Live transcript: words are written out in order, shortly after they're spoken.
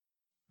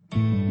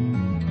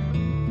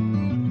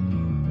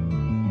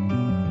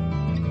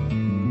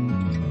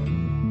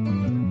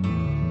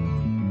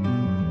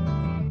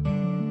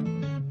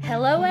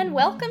Hello and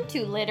welcome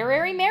to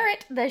Literary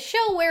Merit, the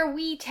show where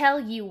we tell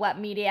you what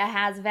media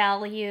has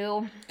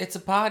value. It's a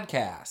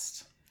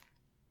podcast.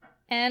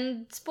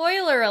 And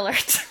spoiler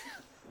alert.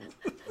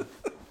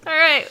 All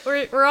right,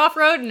 we're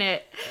off-roading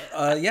it.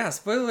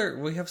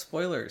 We have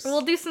spoilers.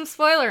 We'll do some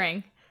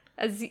spoilering,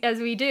 as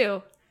we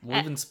do. We'll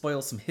even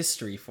spoil some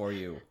history for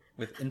you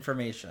with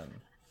information.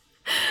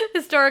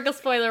 Historical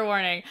spoiler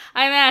warning.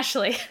 I'm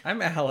Ashley.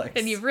 I'm Alex.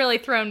 And you've really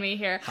thrown me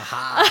here.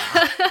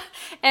 Ha-ha.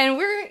 And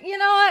you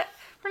know what?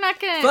 We're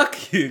not gonna...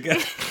 Fuck you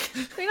guys.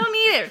 We don't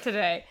need it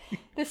today.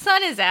 The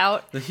sun is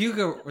out. The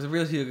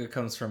real Hugo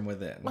comes from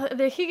within. Well,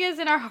 the Hugo's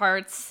in our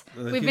hearts.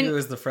 Hugo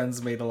is the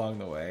friends made along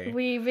the way.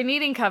 We've been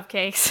eating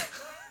cupcakes.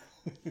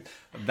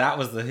 That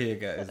was the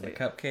Hugo, is the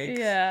cupcakes.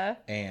 Yeah.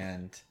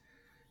 And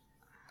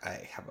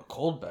I have a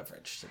cold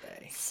beverage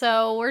today.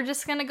 So we're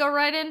just going to go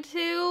right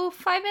into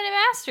 5 Minute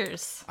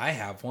Masters. I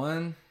have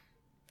one,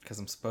 because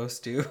I'm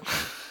supposed to.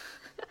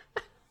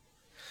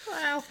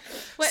 Wow.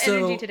 What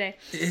energy today?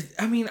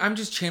 I'm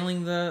just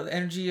channeling the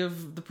energy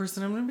of the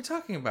person I'm going to be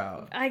talking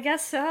about. I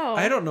guess so.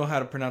 I don't know how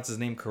to pronounce his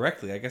name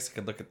correctly. I guess I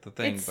could look at the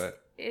thing,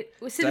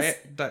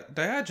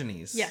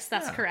 Diogenes. Yes,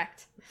 that's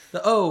correct.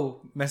 The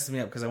O messes me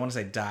up because I want to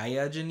say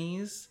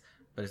Diogenes,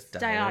 but it's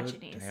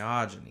Diogenes.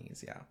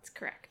 Diogenes, yeah. That's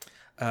correct.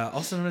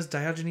 Also known as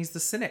Diogenes the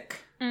Cynic.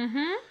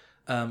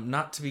 Mm-hmm.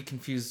 Not to be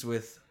confused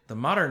with the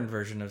modern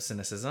version of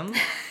cynicism.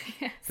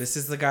 Yes. This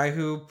is the guy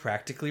who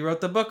practically wrote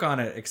the book on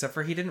it, except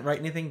for he didn't write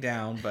anything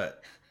down,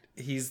 but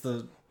he's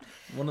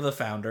one of the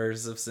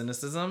founders of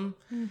cynicism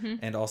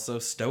and also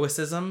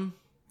stoicism.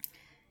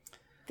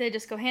 They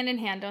just go hand in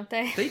hand, don't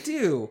they? They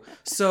do.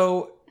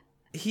 So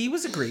he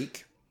was a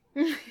Greek.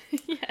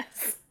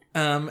 Yes.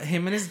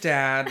 Him and his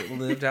dad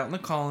lived out in the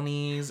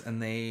colonies, and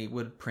they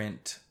would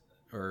print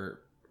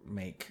or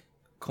make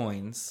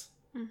coins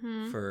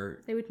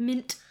They would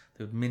mint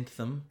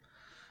them.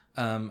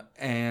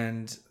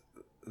 And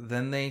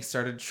then they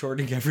started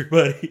shorting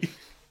everybody.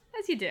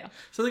 As you do.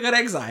 So they got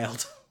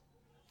exiled.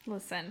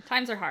 Listen,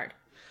 times are hard.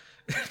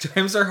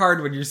 Times are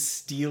hard when you're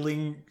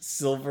stealing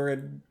silver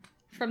and...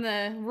 From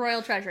the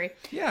royal treasury.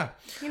 Yeah.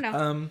 You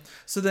know.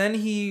 So then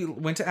he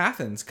went to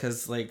Athens,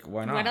 because,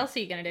 why not? What else are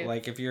you going to do?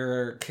 If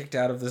you're kicked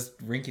out of this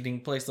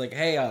rinky-dink place,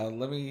 hey,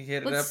 let me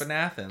hit it up in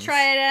Athens.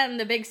 Try it out in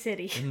the big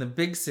city. In the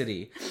big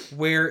city,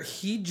 where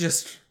he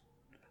just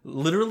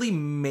literally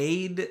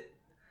made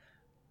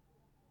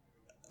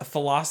a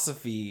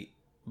philosophy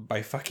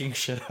by fucking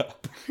shit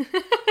up.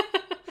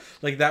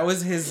 That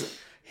was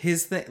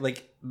his thing.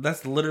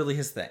 That's literally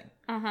his thing.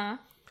 Uh-huh.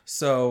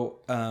 So,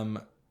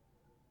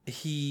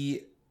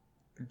 he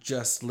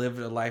just lived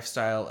a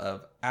lifestyle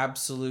of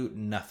absolute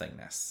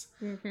nothingness.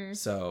 Mm-hmm.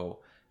 So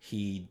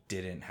he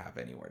didn't have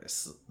anywhere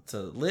to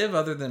live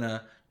other than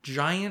a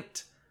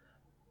giant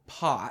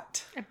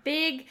pot. A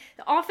big,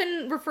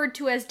 often referred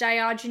to as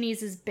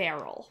Diogenes'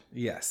 barrel.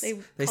 Yes.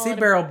 They say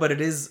barrel, but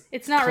it is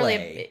It's not clay.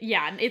 really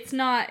it's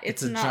not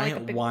a not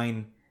giant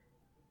wine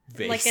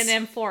vase. Like an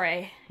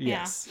amphora.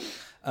 Yes.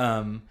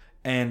 Yeah.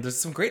 And there's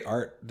some great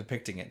art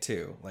depicting it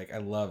too. I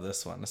love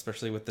this one,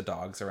 especially with the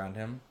dogs around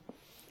him.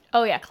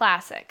 Oh yeah,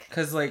 classic.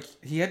 Because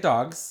he had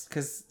dogs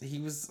because he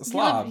was a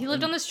slob. He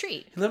lived on the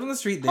street. He lived on the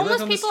street.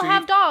 Homeless people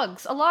have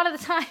dogs a lot of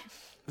the time.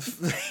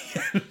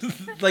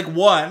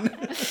 One.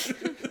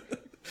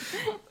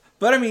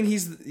 But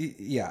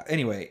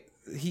anyway,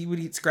 he would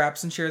eat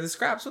scraps and share the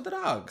scraps with the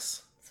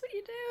dogs. That's what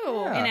you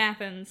do in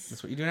Athens.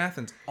 That's what you do in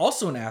Athens.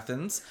 Also in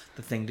Athens,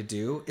 the thing to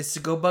do is to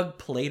go bug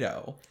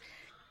Plato.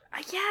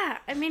 Yeah,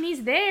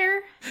 he's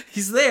there.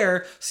 He's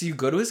there, so you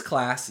go to his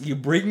class, you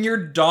bring your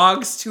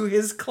dogs to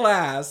his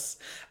class,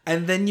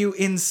 and then you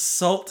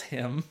insult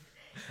him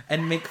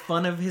and make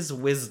fun of his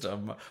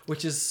wisdom,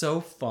 which is so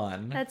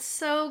fun. That's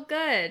so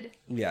good.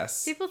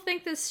 Yes. People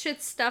think this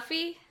shit's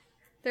stuffy.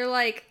 They're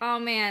like, oh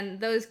man,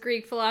 those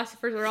Greek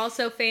philosophers are all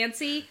so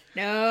fancy.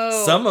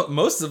 No.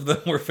 Most of them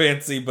were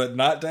fancy, but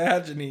not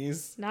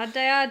Diogenes. Not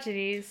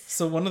Diogenes.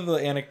 So one of the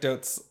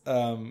anecdotes,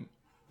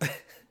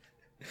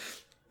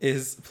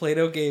 is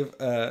Plato gave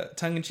a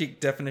tongue-in-cheek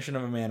definition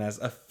of a man as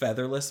a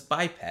featherless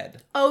biped.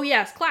 Oh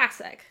yes,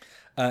 classic.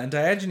 And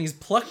Diogenes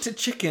plucked a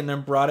chicken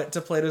and brought it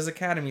to Plato's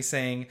academy,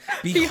 saying,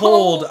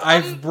 Behold,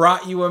 I've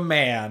brought you a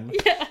man.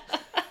 Yeah.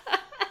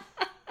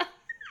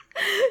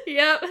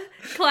 Yep.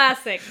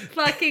 Classic.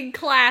 Fucking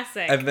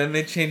classic. And then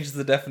they changed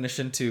the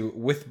definition to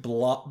with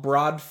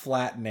broad,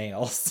 flat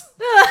nails.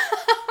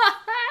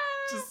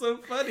 Which is so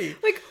funny.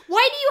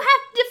 Why do you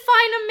have to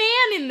define a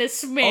man in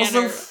this manner?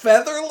 Also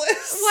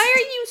featherless? Why are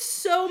you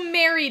so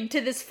married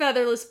to this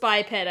featherless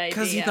biped idea?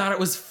 Because he thought it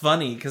was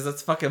funny, because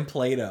that's fucking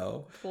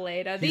Plato.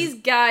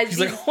 These guys... He's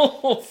like,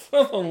 oh,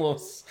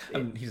 featherless.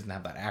 He doesn't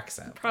have that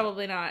accent.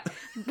 Probably not.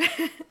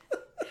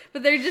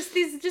 But they're just,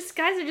 these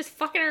guys are just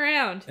fucking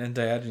around. And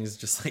Diogenes is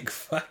just like,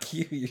 fuck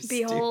you, you're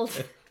Behold,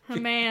 stupid. a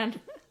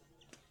man.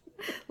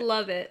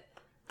 Love it.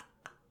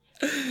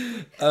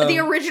 The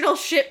original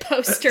shit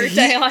poster,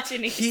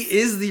 Diogenes. He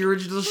is the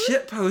original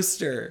shit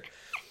poster.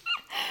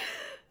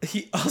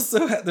 He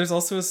also there's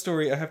also a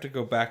story. I have to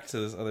go back to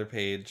this other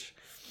page.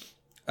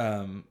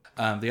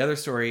 The other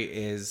story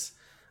is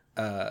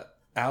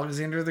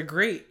Alexander the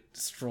Great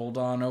strolled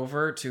on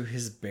over to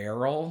his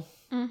barrel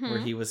where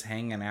he was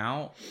hanging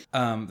out.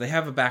 They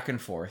have a back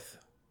and forth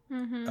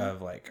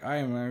of like, I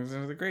am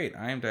Alexander the Great.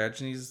 I am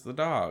Diogenes the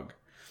dog.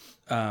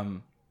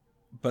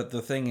 But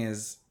the thing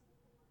is,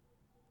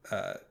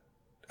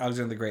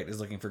 Alexander the Great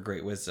is looking for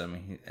great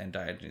wisdom, and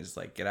Diogenes is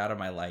like, get out of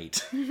my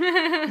light.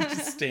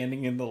 Just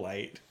standing in the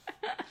light.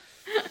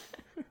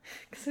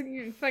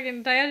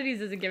 Fucking Diogenes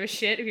doesn't give a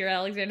shit if you're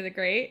Alexander the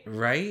Great.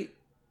 Right?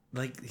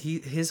 Like,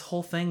 his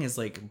whole thing is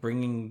like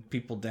bringing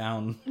people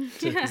down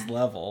to his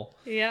level.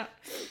 Yeah.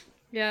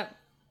 Yeah.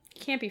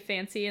 Can't be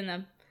fancy in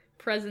the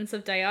presence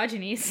of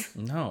Diogenes.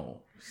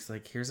 No. He's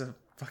like, here's a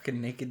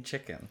fucking naked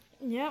chicken.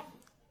 Yep.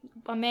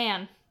 A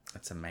man.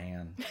 That's a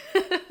man.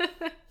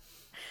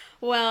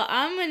 Well,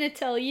 I'm gonna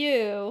tell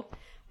you.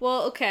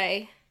 Well,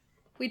 okay.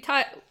 We've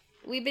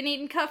been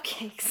eating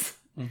cupcakes.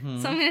 So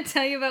I'm gonna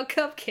tell you about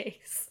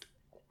cupcakes.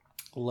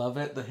 Love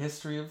it. The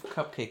history of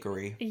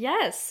cupcakery.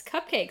 Yes,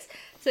 cupcakes.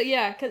 So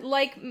yeah, 'cause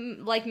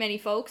like many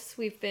folks,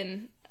 we've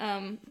been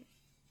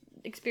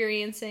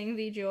experiencing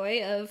the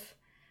joy of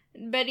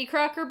Betty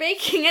Crocker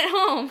baking at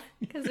home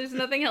because there's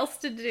nothing else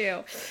to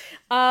do.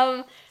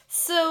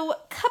 So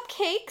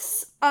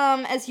cupcakes,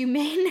 as you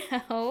may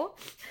know,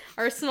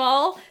 are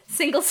small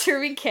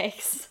single-serving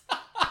cakes,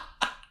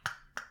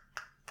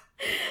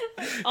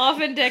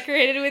 often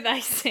decorated with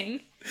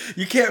icing.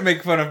 You can't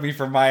make fun of me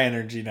for my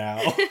energy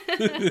now.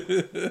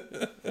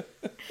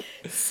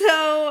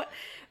 So,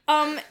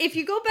 if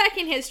you go back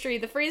in history,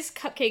 the phrase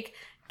cupcake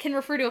can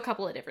refer to a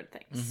couple of different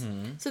things.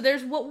 So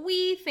there's what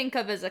we think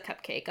of as a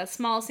cupcake, a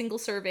small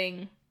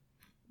single-serving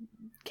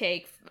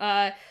cake.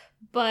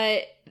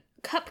 But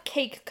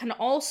cupcake can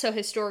also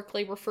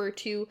historically refer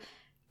to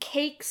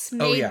cakes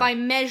made by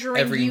measuring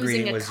every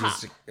using ingredient a was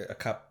cup. used a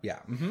cup. Yeah.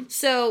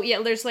 So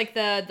yeah, there's like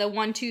the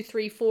 1, 2,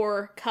 3,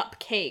 4 cup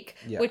cake,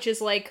 which is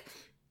like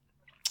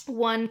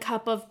 1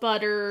 cup of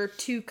butter,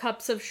 2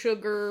 cups of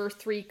sugar,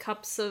 3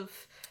 cups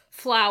of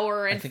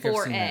flour, and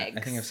 4 eggs.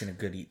 I think I've seen a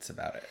Good Eats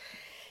about it.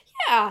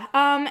 Yeah,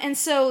 and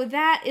so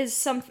that is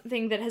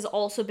something that has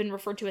also been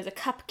referred to as a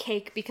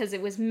cupcake because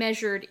it was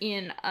measured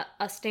in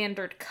a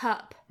standard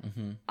cup.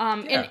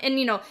 And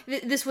you know,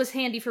 this was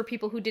handy for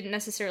people who didn't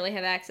necessarily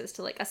have access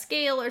to like a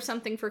scale or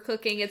something for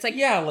cooking. It's like,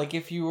 yeah, like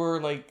if you were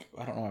like,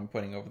 I don't know, I'm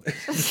pointing over there.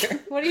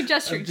 What are you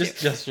gesturing I'm just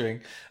to?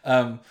 gesturing.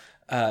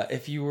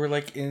 If you were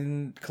like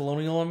in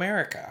colonial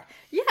America.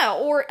 Yeah,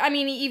 or I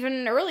mean,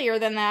 even earlier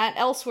than that,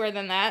 elsewhere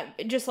than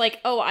that, just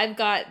like, oh, I've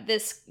got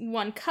this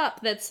 1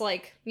 cup that's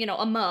like, you know,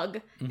 a mug.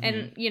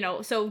 And, you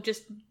know, so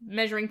just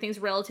measuring things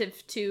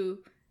relative to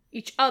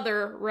each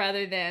other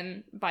rather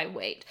than by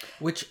weight.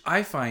 Which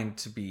I find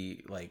to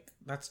be like,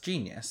 that's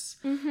genius.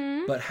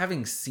 But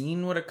having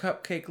seen what a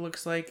cupcake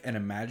looks like and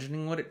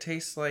imagining what it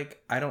tastes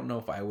like, I don't know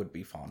if I would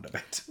be fond of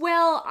it.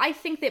 Well, I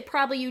think that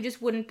probably you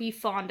just wouldn't be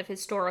fond of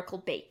historical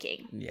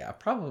baking. Yeah,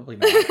 probably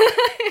not. It's just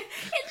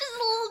a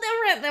little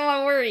different than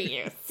what we're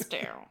used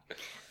to.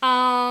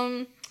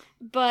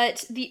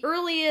 But the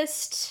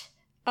earliest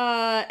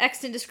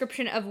extant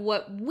description of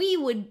what we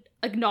would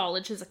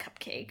acknowledge as a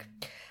cupcake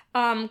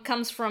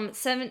comes from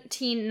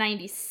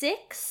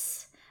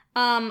 1796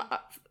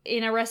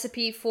 in a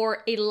recipe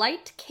for a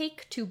light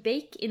cake to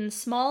bake in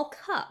small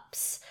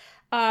cups.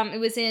 It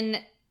was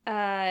in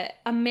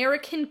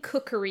American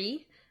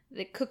Cookery,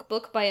 the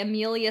cookbook by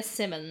Amelia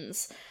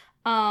Simmons.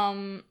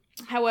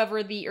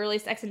 However, the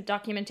earliest extant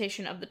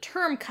documentation of the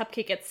term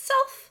cupcake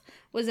itself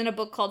was in a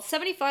book called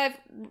 75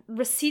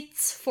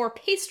 Receipts for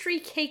Pastry,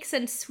 Cakes,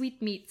 and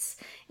Sweetmeats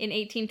in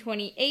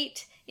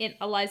 1828 in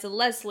Eliza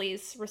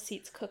Leslie's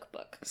Receipts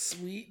Cookbook.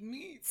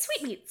 Sweetmeats?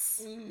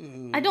 Sweetmeats.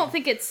 Ooh. I don't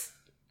think it's...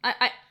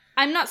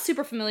 I'm not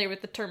super familiar with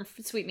the term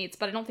sweetmeats,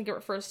 but I don't think it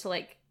refers to,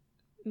 like,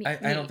 meat.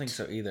 I don't think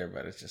so either,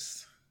 but it's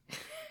just...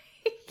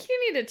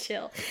 You need to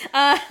chill.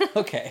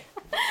 Okay.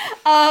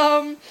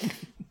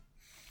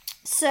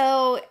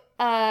 So,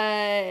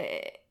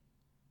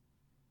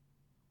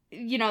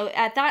 you know,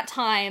 at that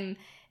time,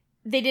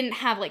 they didn't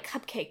have, like,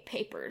 cupcake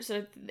papers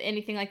or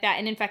anything like that.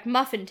 And, in fact,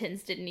 muffin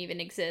tins didn't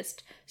even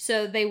exist.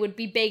 So they would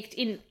be baked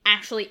in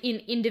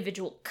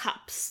individual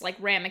cups, like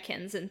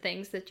ramekins and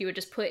things that you would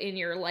just put in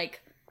your,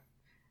 like,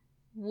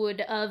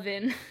 wood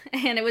oven.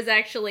 And it was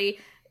actually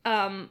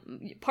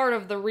part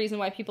of the reason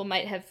why people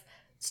might have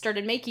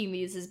started making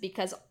these is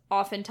because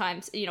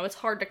oftentimes, you know, it's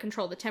hard to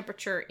control the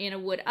temperature in a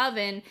wood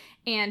oven,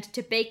 and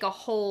to bake a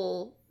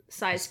whole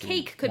size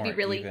cake could be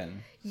really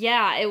even.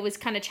 Yeah, it was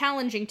kind of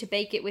challenging to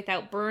bake it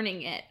without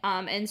burning it.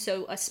 And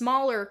so a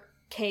smaller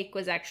cake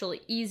was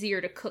actually easier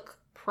to cook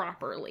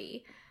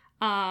properly.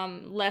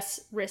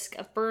 Less risk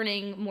of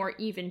burning, more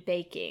even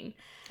baking.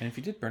 And if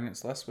you did burn it,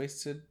 it's less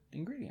wasted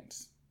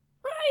ingredients.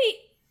 Right.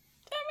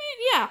 I mean,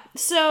 yeah.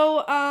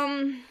 So,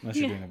 Unless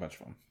you're doing a bunch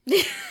of them.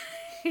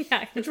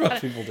 Yeah. Which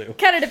most people do.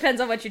 Kind of depends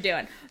on what you're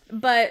doing.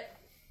 But,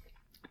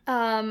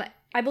 I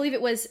believe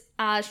it was,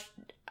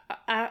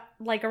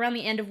 like around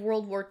the end of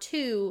World War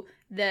II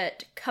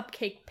that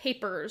cupcake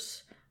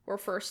papers were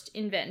first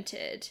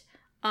invented,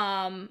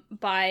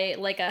 by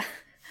like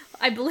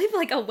I believe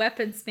like a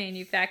weapons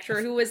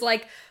manufacturer who was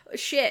like,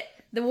 shit,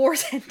 the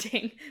war's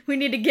ending. We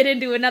need to get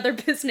into another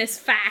business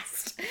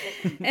fast.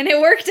 And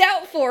it worked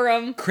out for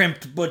him.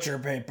 Crimped butcher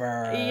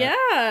paper.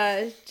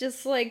 Yeah,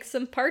 just like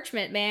some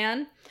parchment,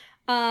 man.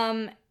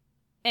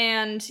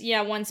 And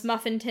yeah, once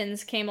muffin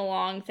tins came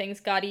along, things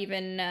got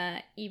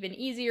even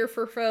easier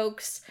for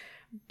folks.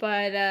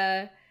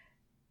 But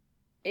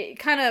it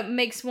kind of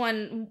makes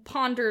one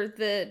ponder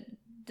the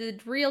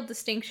real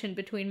distinction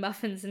between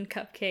muffins and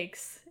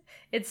cupcakes.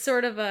 It's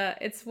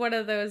one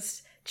of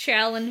those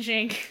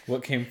challenging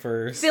what came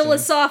first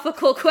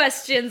philosophical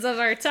questions of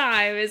our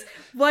time is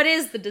what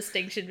is the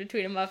distinction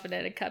between a muffin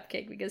and a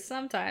cupcake? Because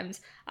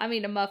sometimes I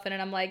eat a muffin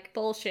and I'm like,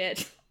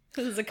 bullshit,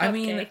 this is a cupcake. I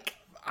mean,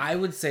 I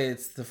would say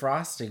it's the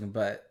frosting,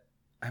 but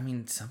I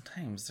mean,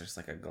 sometimes there's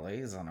like a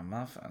glaze on a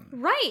muffin.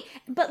 Right.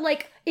 But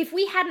like, if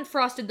we hadn't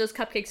frosted those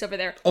cupcakes over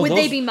there, would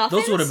they be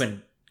muffins? Those would have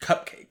been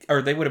cupcakes,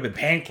 or they would have been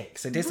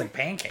pancakes. They taste like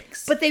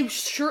pancakes. But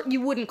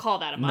you wouldn't call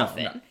that a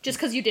muffin, no. Just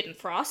because you didn't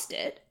frost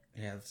it.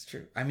 Yeah, that's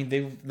true. I mean,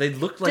 they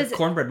looked like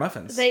cornbread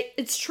muffins.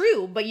 It's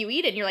true, but you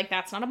eat it and you're like,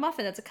 that's not a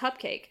muffin, that's a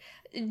cupcake.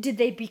 Did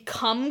they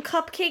become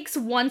cupcakes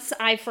once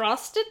I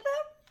frosted them?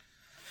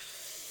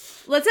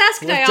 Let's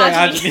ask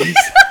Diogenes.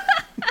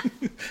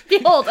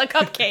 Behold, a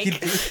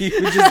cupcake. He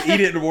would just eat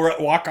it and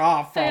walk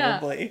off,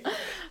 probably.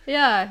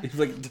 Yeah. He's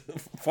like,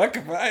 fuck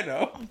if I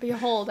know.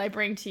 Behold, I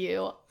bring to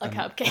you a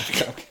cupcake.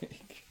 A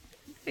cupcake.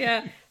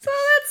 Yeah. So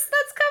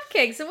that's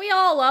cupcakes, and we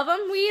all love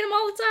them. We eat them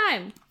all the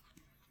time.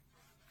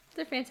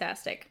 They're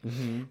fantastic.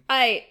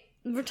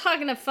 Mm-hmm. We're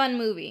talking a fun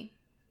movie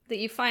that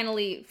you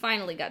finally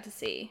got to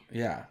see.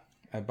 Yeah,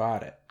 I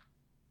bought it.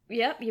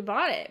 Yep, you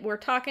bought it. We're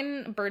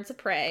talking Birds of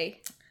Prey,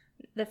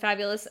 The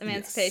Fabulous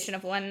Emancipation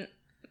of One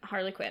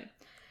Harley Quinn.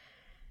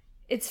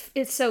 It's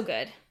so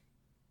good.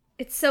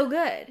 It's so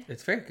good.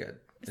 It's very good.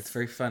 It's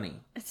very funny.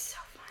 It's so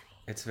funny.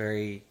 It's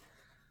very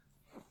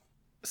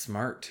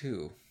smart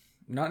too.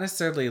 Not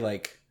necessarily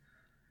like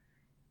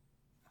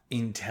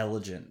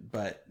intelligent,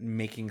 but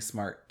making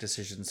smart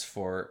decisions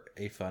for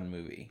a fun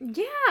movie.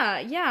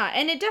 Yeah.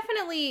 And it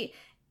definitely,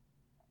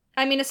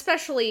 I mean,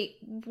 especially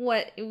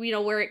what,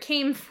 where it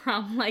came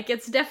from, like,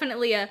 it's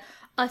definitely a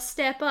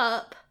step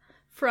up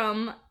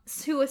from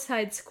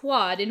Suicide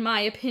Squad, in my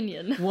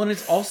opinion. Well, and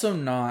it's also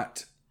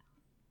not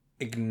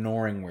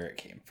ignoring where it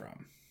came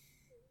from.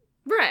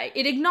 Right.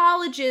 It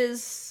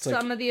acknowledges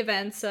some of the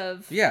events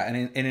of... Yeah,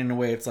 and in a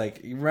way it's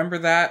like, you remember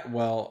that?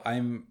 Well,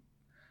 I'm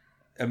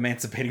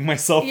emancipating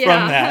myself from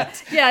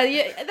that.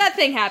 Yeah, that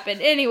thing happened.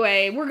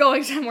 Anyway, we're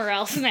going somewhere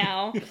else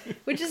now,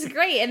 which is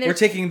great. And we're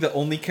taking the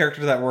only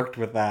character that worked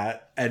with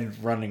that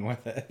and running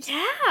with it.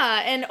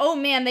 Yeah, and oh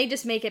man, they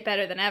just make it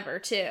better than ever,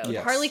 too.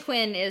 Yes. Harley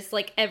Quinn is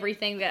like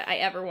everything that I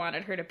ever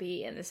wanted her to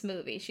be in this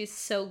movie. She's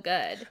so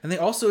good. And they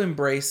also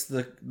embrace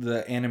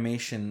the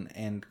animation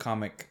and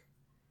comic,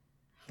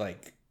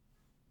 like,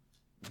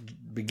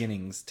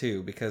 beginnings,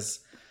 too,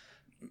 because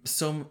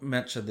so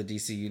much of the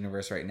DC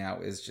universe right now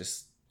is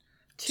just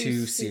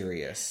too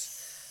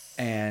serious.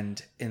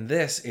 And in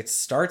this, it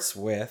starts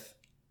with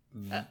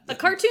a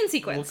cartoon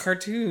sequence. Little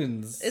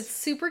cartoons. It's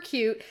super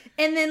cute.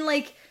 And then,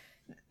 like,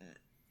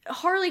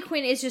 Harley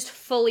Quinn is just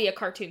fully a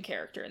cartoon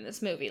character in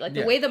this movie. Like,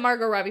 the way that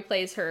Margot Robbie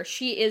plays her,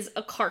 she is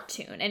a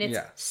cartoon. And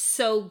it's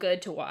so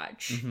good to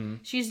watch. Mm-hmm.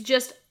 She's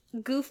just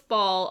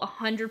goofball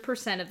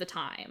 100% of the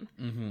time.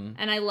 Mm-hmm.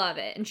 And I love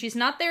it. And she's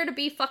not there to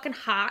be fucking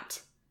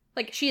hot.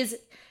 Like, she is...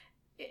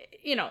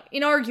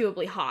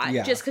 inarguably hot.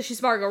 Yeah. Just because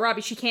she's Margot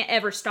Robbie, she can't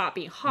ever stop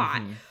being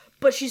hot. Mm-hmm.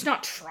 But she's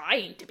not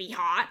trying to be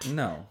hot.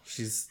 No,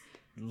 she's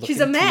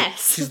a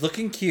mess. She's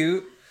looking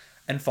cute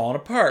and falling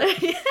apart.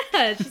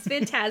 Yeah, she's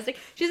fantastic.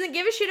 She doesn't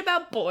give a shit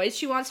about boys.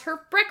 She wants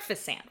her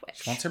breakfast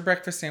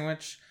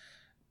sandwich.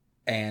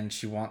 And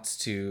she wants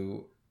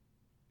to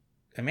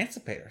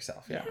emancipate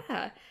herself.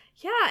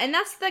 Yeah, and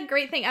that's the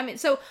great thing. I mean,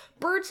 so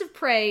Birds of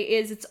Prey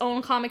is its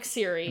own comic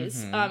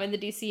series in the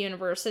DC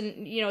universe.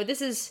 And,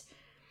 this is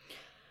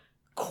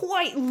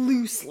quite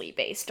loosely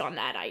based on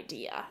that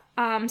idea.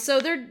 So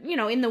they're,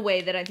 in the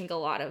way that I think a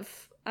lot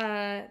of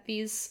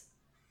these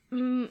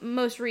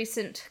most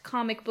recent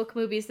comic book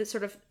movies that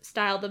sort of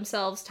title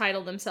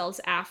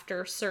themselves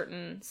after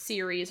certain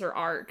series or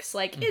arcs.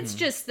 Like, it's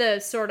just the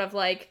sort of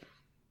like,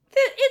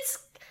 it's,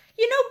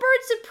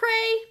 Birds of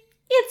Prey,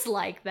 it's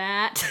like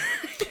that.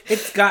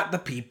 It's got the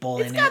people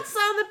in it. It's got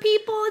some of the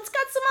people. It's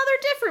got some other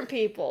different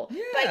people.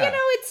 Yeah. But,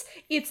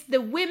 it's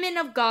the women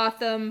of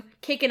Gotham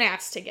kicking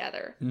ass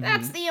together. Mm-hmm.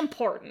 That's the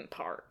important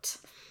part.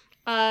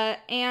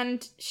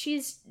 And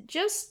she's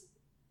just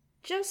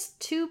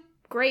too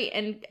great.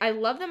 And I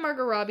love that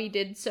Margot Robbie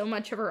did so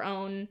much of her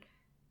own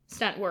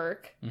stunt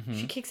work. Mm-hmm.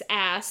 She kicks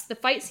ass. The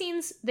fight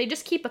scenes, they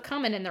just keep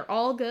a-coming, and they're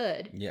all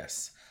good.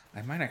 Yes.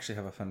 I might actually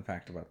have a fun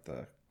fact about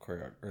the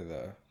choreo, or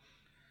the...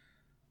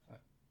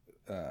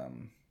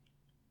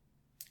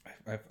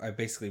 I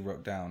basically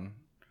wrote down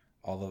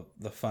all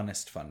the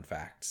funnest fun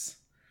facts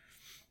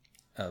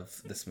of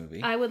this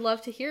movie. I would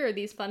love to hear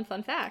these fun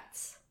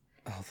facts.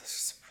 Oh, those are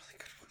some really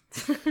good ones.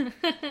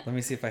 Let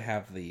me see if I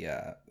have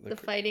the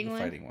fighting one?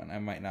 fighting one. I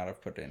might not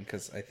have put it in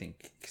because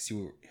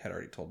you had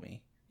already told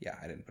me. Yeah,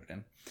 I didn't put it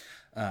in.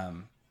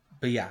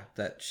 But yeah,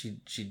 that she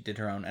did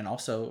her own, and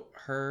also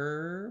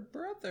her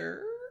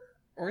brother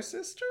or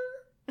sister,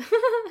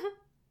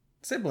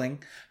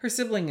 sibling. Her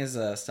sibling is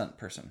a stunt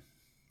person.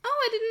 Oh,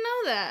 I didn't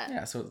know that.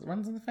 Yeah, so it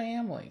runs in the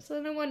family.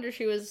 So no wonder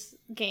she was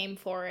game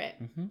for it.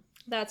 Mm-hmm.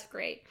 That's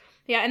great.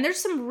 Yeah, and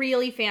there's some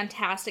really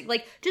fantastic,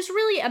 like, just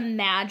really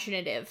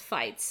imaginative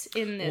fights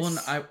in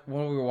this. Well,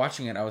 when we were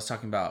watching it, I was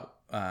talking about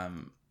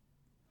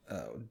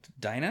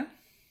Dinah?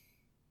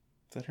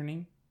 Is that her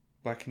name?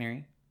 Black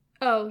Canary?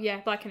 Oh,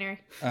 yeah, Black Canary.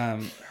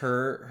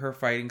 Her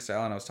fighting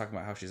style, and I was talking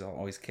about how she's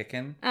always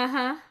kicking.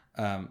 Uh-huh.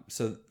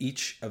 So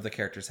each of the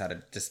characters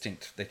had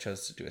they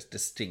chose to do a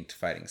distinct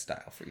fighting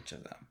style for each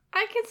of them.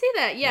 I can see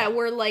that, yeah.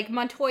 Where, like,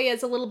 Montoya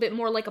is a little bit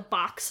more like a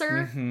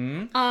boxer.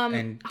 Mm-hmm.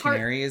 And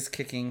Canary is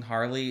kicking.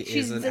 Harley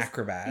is an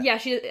acrobat.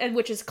 Yeah,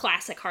 which is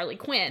classic Harley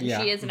Quinn.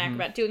 Yeah. She is an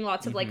acrobat, doing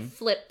lots of, like,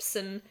 flips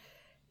and,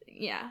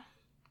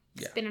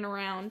 spinning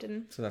around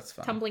and so that's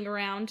fun. Tumbling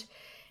around.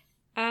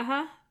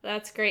 Uh-huh.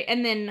 That's great.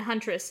 And then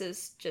Huntress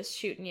is just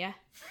shooting you.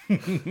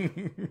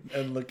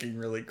 And looking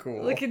really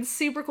cool. Looking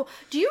super cool.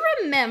 Do you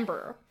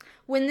remember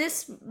when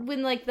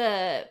like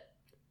the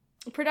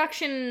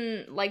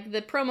production, like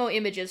the promo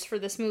images for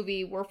this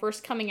movie were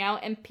first coming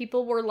out and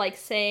people were like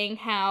saying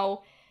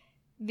how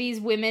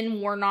these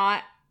women were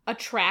not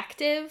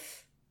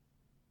attractive?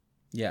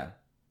 Yeah.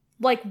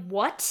 Like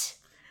what?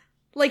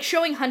 Like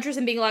showing Huntress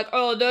and being like,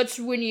 oh, that's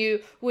when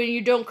you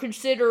don't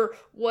consider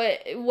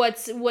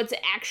what's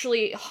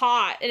actually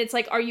hot. And it's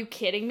like, are you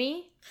kidding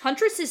me?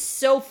 Huntress is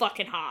so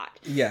fucking hot.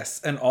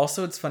 Yes. And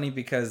also it's funny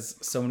because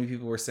so many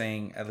people were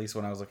saying, at least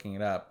when I was looking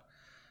it up,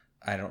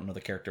 I don't know the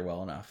character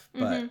well enough,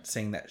 but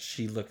saying that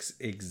she looks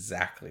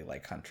exactly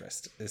like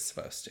Huntress is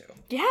supposed to.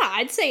 Yeah,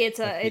 I'd say it's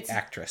the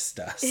actress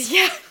does.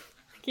 Yeah.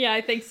 Yeah,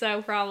 I think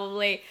so,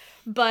 probably.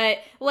 But,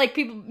 like,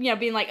 people,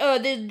 being like, oh,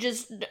 they're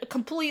just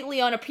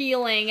completely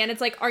unappealing. And it's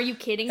like, are you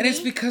kidding me? And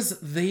it's because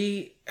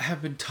they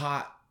have been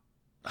taught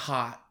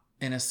hot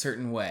in a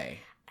certain way.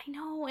 I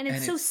know, and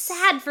it's so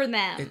sad for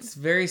them. It's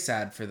very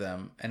sad for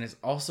them. And it's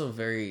also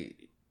very,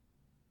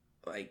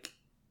 like...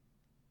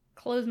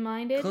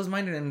 Close-minded,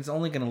 and it's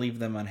only going to leave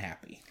them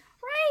unhappy.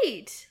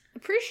 Right.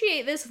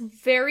 Appreciate this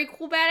very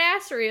cool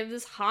badassery of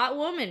this hot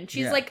woman.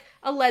 She's like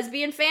a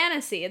lesbian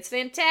fantasy. It's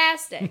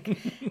fantastic.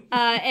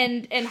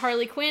 And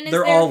Harley Quinn is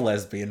They're all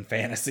lesbian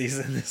fantasies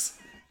in this.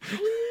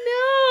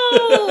 I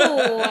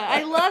know.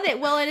 I love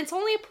it. Well, and it's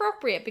only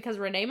appropriate because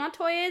Renee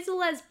Montoya is a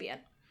lesbian.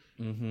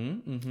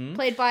 Mm-hmm. Mm-hmm.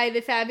 Played by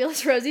the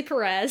fabulous Rosie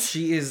Perez.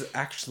 She is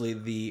actually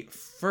the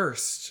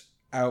first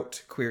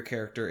out queer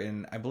character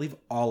in, I believe,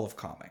 all of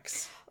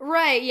comics.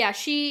 Right, yeah.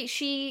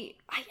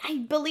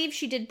 I believe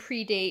she did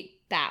predate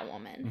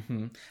Batwoman.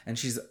 Mm-hmm. And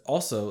she's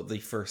also the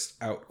first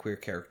out queer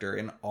character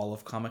in all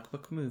of comic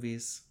book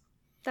movies.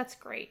 That's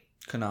great.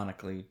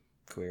 Canonically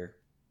queer.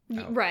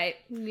 Out. Right.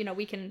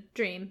 We can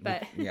dream,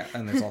 but... Yeah,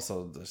 and there's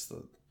also just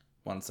the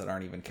ones that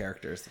aren't even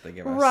characters that they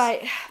give us.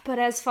 Right, but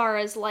as far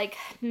as, like,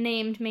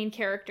 named main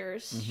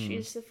characters,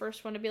 she's the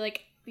first one to be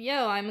like,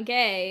 yo, I'm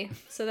gay,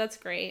 so that's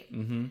great.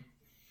 Mm-hmm.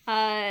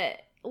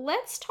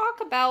 Let's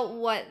talk about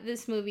what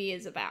this movie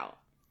is about.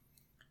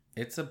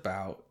 It's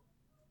about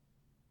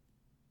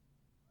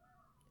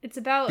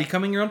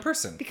becoming your own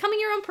person. Becoming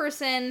your own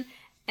person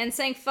and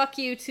saying fuck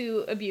you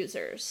to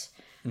abusers.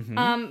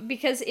 Mm-hmm.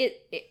 Because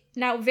it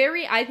now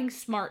very, I think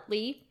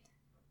smartly,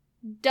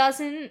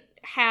 doesn't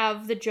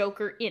have the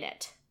Joker in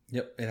it.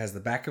 Yep, it has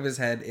the back of his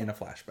head in a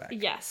flashback.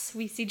 Yes,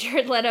 we see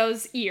Jared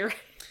Leto's ear.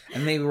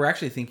 And they were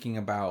actually thinking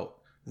about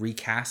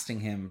recasting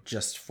him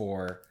just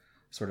for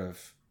sort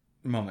of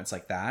moments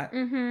like that.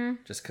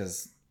 Mm-hmm. Just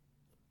because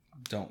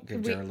don't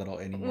give Jared Leto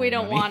any more we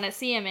don't want to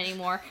see him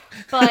anymore.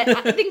 But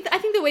I think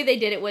the way they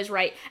did it was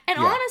right. And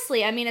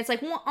honestly, I mean, it's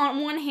like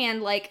on one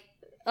hand, like,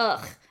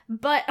 ugh.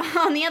 But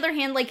on the other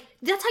hand, like,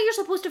 that's how you're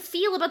supposed to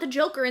feel about the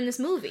Joker in this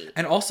movie.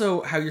 And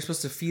also how you're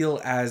supposed to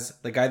feel as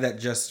the guy that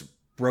just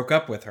broke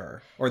up with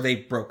her. Or they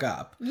broke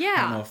up. Yeah.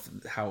 I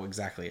don't know how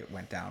exactly it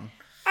went down.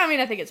 I mean,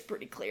 I think it's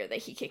pretty clear that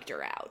he kicked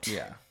her out.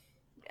 Yeah.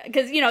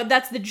 Because,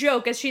 that's the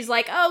joke, as she's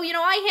like, oh,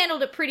 I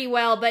handled it pretty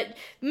well, but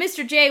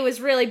Mr. J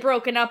was really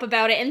broken up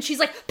about it, and she's,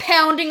 like,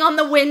 pounding on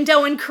the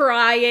window and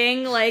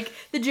crying. Like,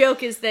 the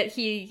joke is that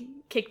he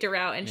kicked her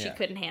out and she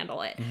couldn't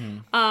handle it.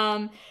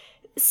 Mm-hmm.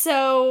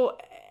 So,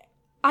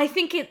 I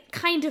think it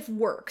kind of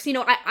works.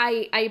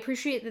 I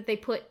appreciate that they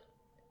put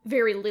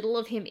very little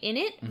of him in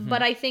it,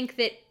 but I think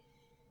that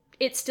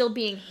it still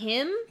being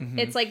him,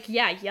 it's like,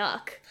 yeah,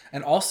 yuck.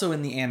 And also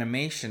in the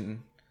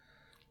animation...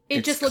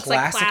 It just looks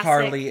like classic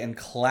Harley and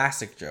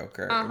classic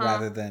Joker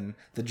rather than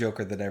the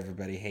Joker that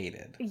everybody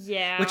hated.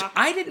 Yeah. Which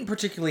I didn't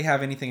particularly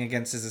have anything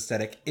against his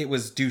aesthetic. It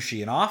was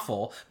douchey and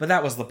awful, but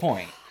that was the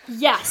point.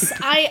 Yes.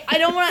 I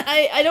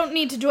don't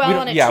need to dwell on it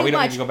too much. Yeah, we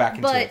don't need to go back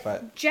into it,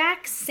 but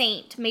Jack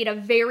Saint made a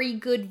very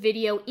good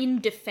video in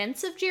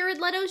defense of Jared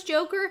Leto's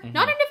Joker.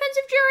 Not in defense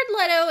of Jared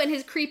Leto and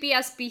his creepy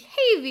ass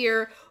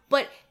behavior,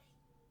 but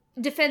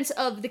defense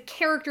of the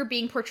character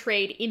being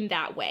portrayed in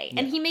that way. Yeah.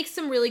 And he makes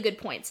some really good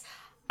points.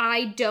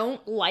 I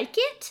don't like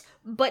it,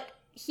 but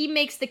he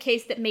makes the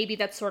case that maybe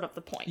that's sort of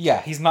the point.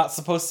 Yeah, he's not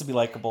supposed to be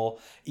likable,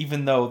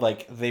 even though,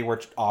 like, they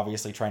were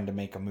obviously trying to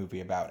make a movie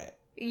about it.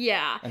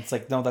 Yeah. And it's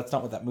like, no, that's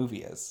not what that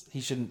movie is.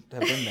 He shouldn't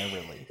have been there,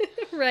 really.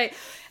 Right.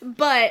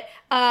 But,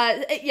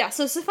 yeah,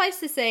 so suffice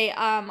to say,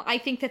 I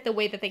think that the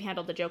way that they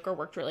handled the Joker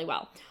worked really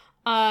well.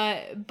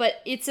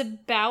 But it's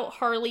about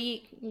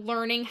Harley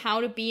learning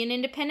how to be an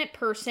independent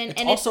person. It's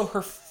and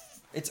also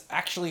it's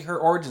actually her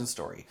origin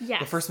story.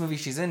 Yes. The first movie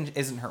she's in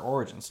isn't her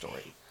origin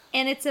story.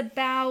 And it's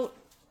about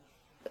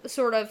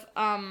sort of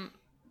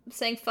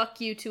saying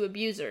fuck you to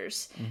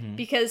abusers. Mm-hmm.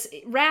 Because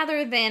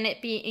rather than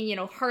it being,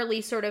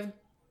 Harley sort of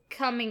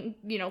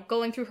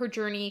going through her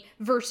journey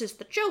versus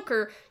the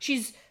Joker,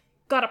 she's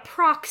got a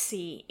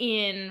proxy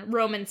in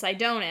Roman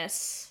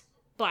Sidonis,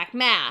 Black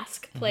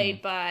Mask,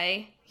 played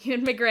by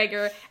Ewan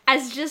McGregor,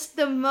 as just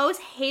the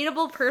most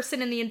hateable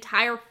person in the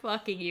entire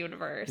fucking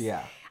universe.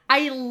 Yeah.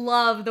 I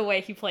love the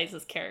way he plays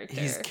his character.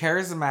 He's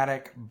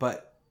charismatic,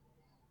 but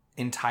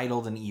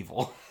entitled and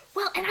evil.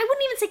 Well, and I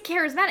wouldn't even say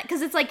charismatic,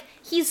 because it's like,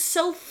 he's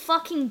so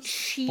fucking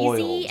cheesy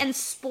Spoiled. and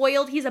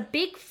spoiled. He's a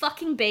big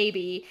fucking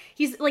baby.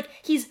 He's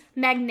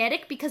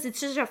magnetic because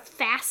it's just a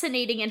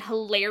fascinating and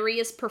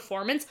hilarious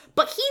performance,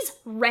 but he's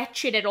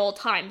wretched at all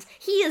times.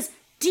 He is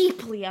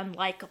deeply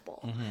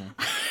unlikable.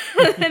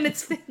 And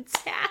it's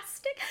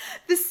fantastic.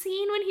 The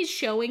scene when he's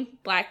showing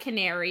Black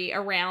Canary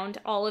around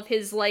all of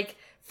his,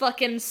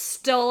 fucking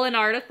stolen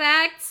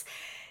artifacts.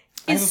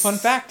 I have a fun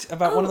fact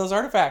about one of those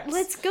artifacts.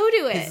 Let's go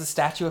to it. It's the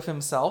statue of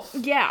himself.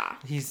 Yeah.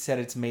 He said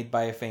it's made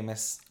by a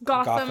famous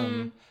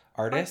Gotham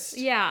artist.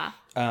 Yeah.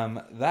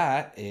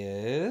 That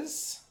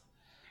is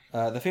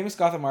the famous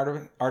Gotham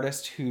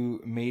artist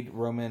who made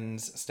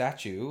Roman's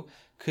statue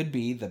could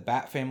be the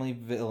Bat Family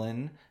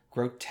villain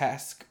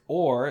Grotesque,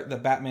 or the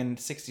Batman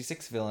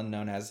 66 villain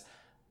known as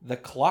the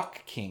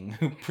Clock King,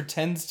 who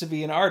pretends to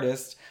be an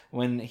artist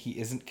when he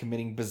isn't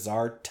committing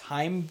bizarre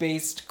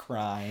time-based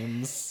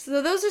crimes.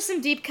 So those are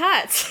some deep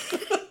cuts.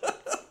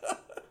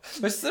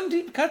 There's some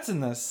deep cuts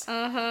in this.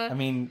 Uh-huh. I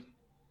mean,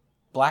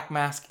 Black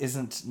Mask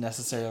isn't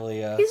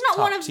necessarily a He's not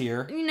top one of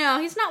tier. No,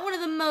 he's not one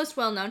of the most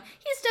well-known.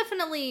 He's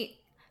definitely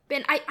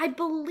been, I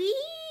believe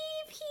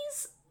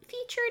he's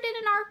featured in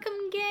an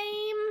Arkham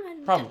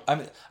game. Probably. I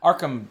mean,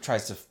 Arkham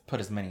tries to put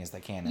as many as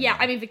they can in Yeah,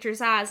 there. I mean, Victor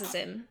Zsasz is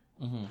in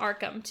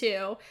Arkham,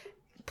 too.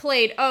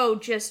 Played, so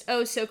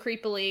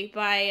creepily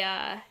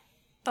by,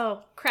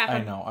 crap.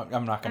 I know.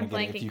 I'm not going I'm to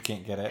get it blanking. if you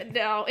can't get it.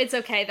 No, it's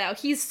okay, though.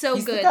 He's so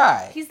He's good. the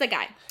guy. He's the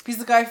guy. He's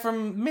the guy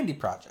from Mindy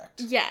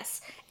Project.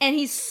 Yes. And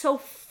he's so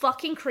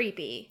fucking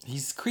creepy.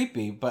 He's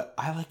creepy, but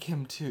I like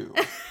him too.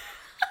 You're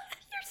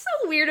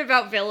so weird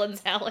about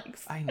villains,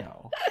 Alex. I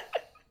know.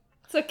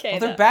 It's okay, Well,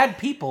 they're though. bad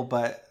people,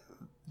 but,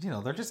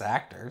 they're just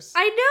actors.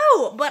 I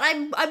know, but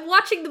I'm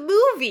watching the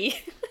movie.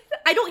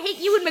 I don't hate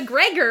Ewan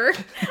McGregor.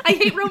 I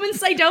hate Roman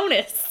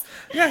Sidonis.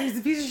 Yeah, he's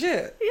a piece of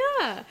shit.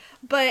 Yeah.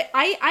 But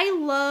I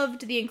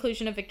loved the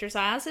inclusion of Victor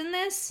Zsasz in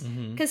this.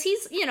 Because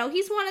he's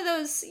one of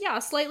those,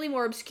 slightly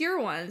more obscure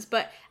ones.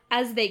 But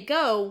as they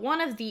go,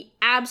 one of the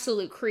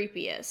absolute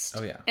creepiest.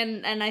 Oh, yeah.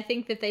 And I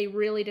think that they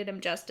really did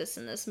him justice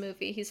in this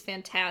movie. He's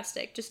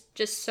fantastic.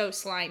 Just so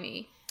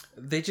slimy.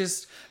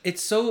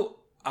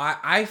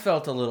 I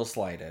felt a little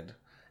slighted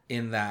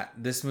in that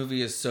this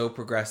movie is so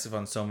progressive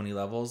on so many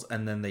levels,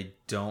 and then they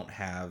don't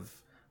have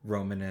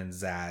Roman and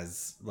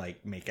Zaz,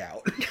 make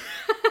out.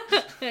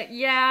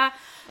 Yeah.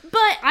 But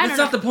I don't know. That's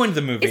not the point of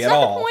the movie It's at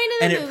not the all. point of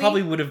the and movie. It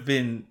probably would have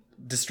been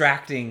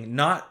distracting,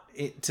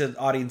 to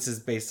audiences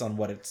based on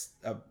what it's,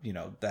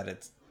 that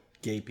it's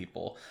gay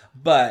people,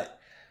 but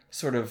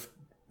sort of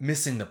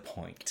missing the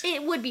point.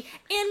 It would be.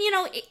 And,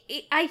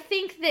 I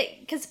think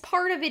that, because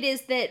part of it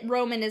is that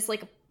Roman is,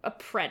 a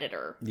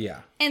predator. Yeah.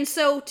 And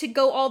so to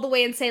go all the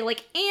way and say,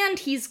 and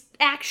he's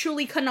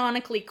actually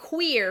canonically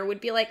queer would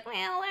be well,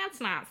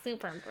 that's not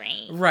super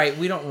great. Right.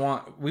 We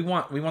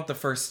want the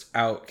first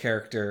out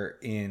character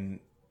in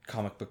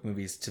comic book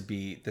movies to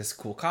be this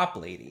cool cop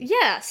lady.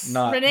 Yes.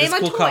 Not Renee this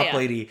Montoya. cool cop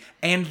lady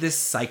and this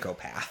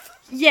psychopath.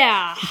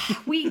 Yeah.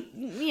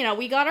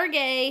 We got our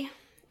gay.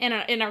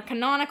 In our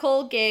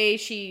canonical gay,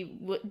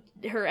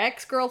 her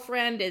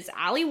ex-girlfriend is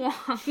Ali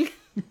Wong.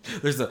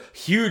 There's a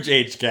huge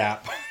age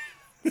gap.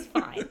 It's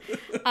fine.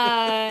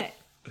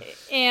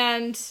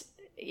 And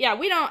yeah,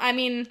 we don't. I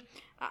mean,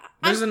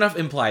 there's enough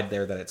implied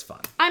there that it's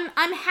fun.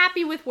 I'm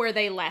happy with where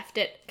they left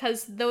it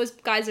because those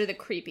guys are the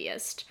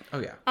creepiest. Oh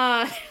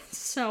yeah.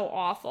 So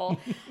awful.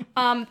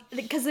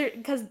 Because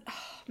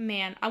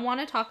man, I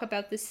want to talk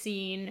about the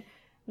scene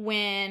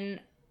when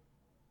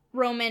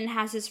Roman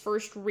has his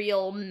first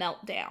real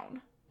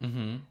meltdown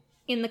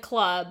in the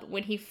club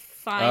when he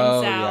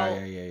finds out.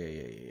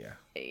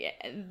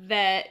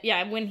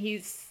 Yeah. When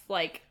he's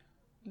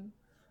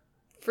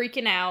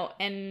freaking out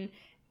and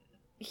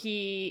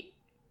he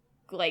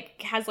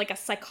has a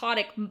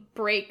psychotic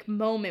break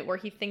moment where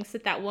he thinks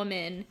that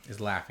woman is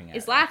laughing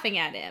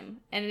at him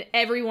and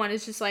everyone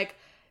is just what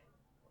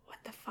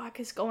the fuck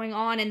is going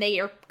on? And they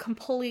are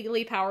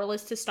completely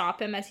powerless to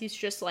stop him as he's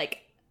just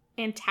like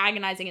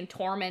antagonizing and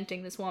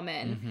tormenting this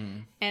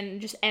woman.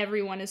 And just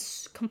everyone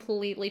is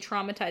completely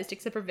traumatized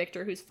except for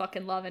Victor, who's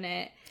fucking loving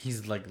it.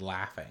 He's like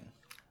laughing.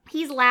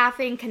 He's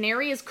laughing.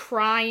 Canary is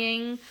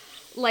crying.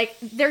 Like,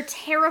 they're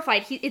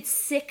terrified. It's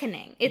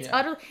sickening. It's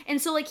utter. And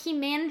so like he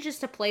manages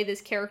to play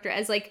this character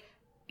as like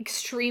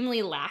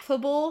extremely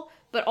laughable,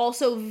 but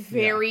also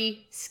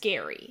very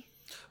scary.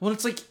 Well,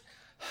 it's like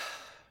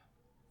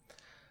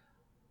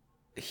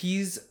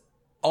he's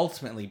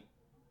ultimately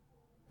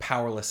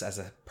powerless as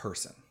a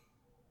person.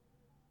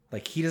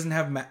 Like, he doesn't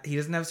have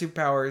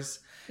superpowers.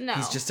 No.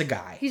 He's just a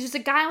guy. He's just a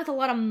guy with a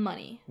lot of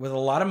money. With a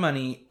lot of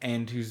money,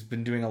 and who's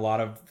been doing a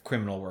lot of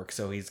criminal work,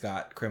 so he's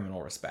got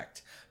criminal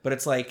respect. But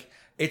it's like,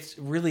 it's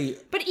really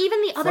But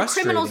even the other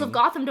criminals of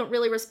Gotham don't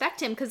really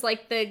respect him, because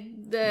like the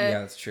yeah,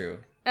 that's true.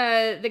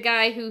 The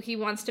guy who he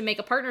wants to make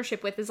a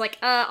partnership with is like,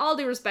 all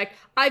due respect,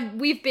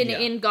 we've been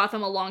in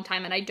Gotham a long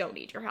time, and I don't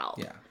need your help.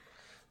 Yeah.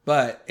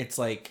 But it's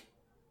like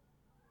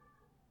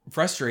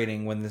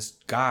frustrating when this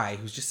guy,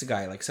 who's just a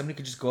guy, like somebody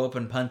could just go up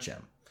and punch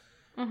him,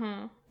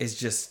 is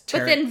just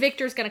but then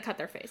Victor's gonna cut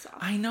their face off.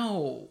 I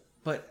know,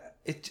 but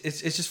it's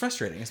just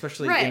frustrating,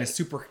 especially in a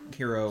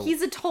superhero.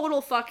 He's a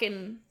total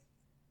fucking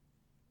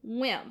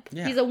wimp.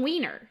 Yeah. He's a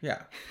wiener.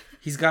 Yeah,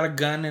 he's got a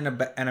gun and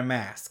a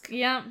mask.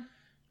 Yeah,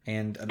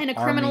 and a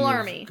criminal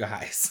army of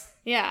guys.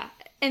 Yeah.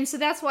 And so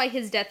that's why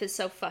his death is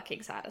so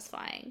fucking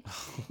satisfying.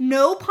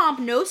 No pomp,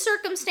 no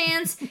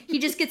circumstance. He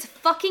just gets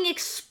fucking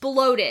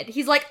exploded.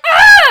 He's like,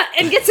 ah!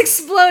 And gets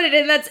exploded,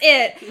 and that's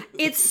it.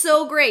 It's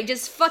so great.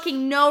 Just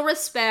fucking no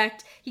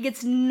respect. He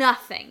gets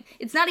nothing.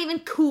 It's not even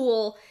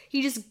cool.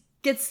 He just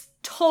gets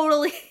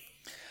totally...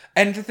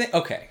 And the thing...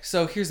 Okay,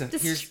 so here's the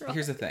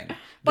thing.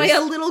 By a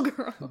little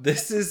girl.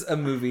 This is a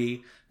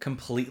movie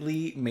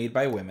completely made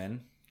by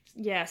women.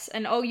 Yes,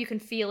 and you can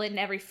feel it in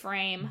every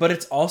frame. But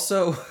it's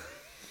also...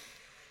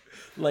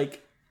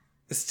 like,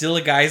 still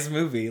a guy's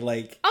movie,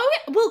 like... Oh,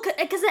 yeah, well,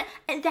 because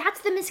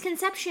that's the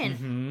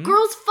misconception.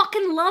 Girls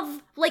fucking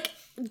love, like,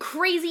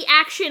 crazy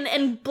action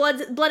and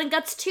blood and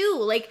guts, too.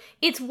 Like,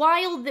 it's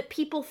wild that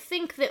people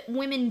think that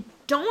women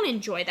don't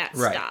enjoy that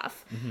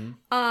stuff.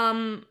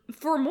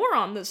 For more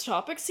on this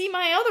topic, see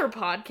my other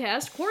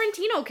podcast,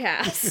 Quarantino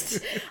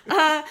Cast.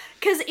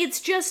 Because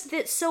it's just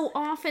that so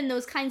often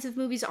those kinds of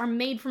movies are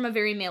made from a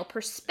very male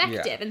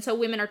perspective, and so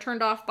women are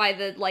turned off by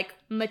the, like,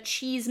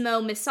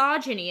 machismo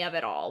misogyny of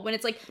it all, when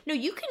it's like, no,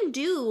 you can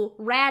do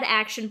rad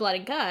action, blood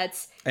and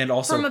guts, and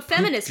also from a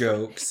feminist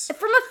jokes.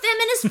 From a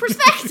feminist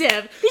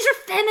perspective. These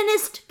are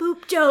feminist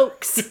poop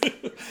jokes.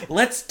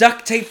 Let's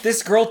duct tape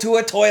this girl to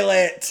a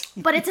toilet.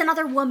 But it's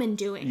another woman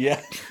doing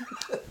it.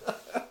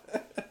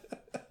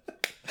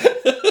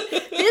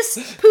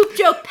 This poop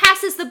joke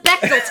passes the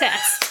Bechdel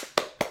test.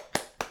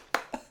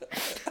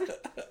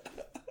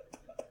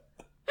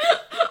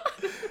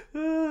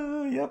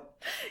 Yep.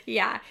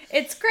 Yeah,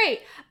 it's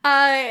great.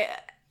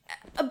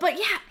 But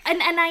yeah,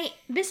 and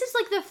this is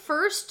like the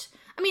first...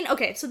 I mean,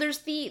 okay, so there's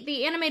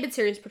the animated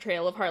series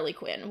portrayal of Harley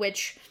Quinn,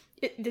 which...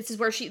 that's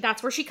where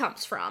she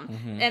comes from.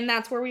 And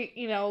that's where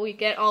we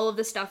get all of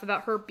the stuff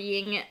about her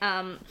being,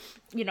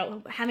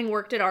 having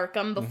worked at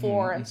Arkham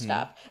before and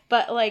stuff.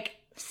 But, like,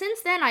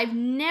 since then, I've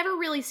never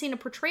really seen a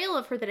portrayal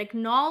of her that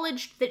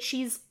acknowledged that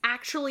she's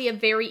actually a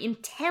very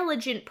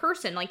intelligent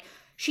person. Like,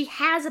 she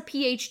has a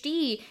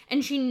PhD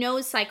and she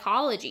knows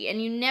psychology,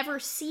 and you never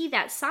see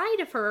that side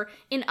of her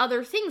in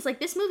other things. Like,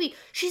 this movie,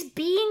 she's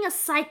being a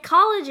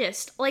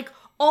psychologist, like,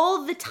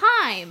 all the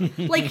time.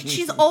 Like,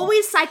 she's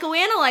always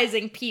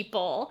psychoanalyzing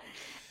people,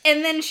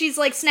 and then she's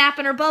like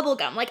snapping her bubble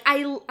gum. Like,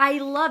 I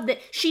love that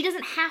she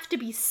doesn't have to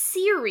be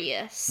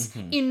serious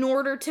in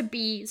order to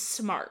be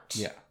smart.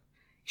 Yeah,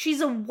 she's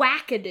a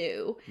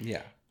wackadoo.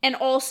 Yeah, and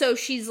also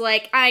she's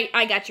like,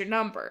 I got your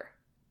number,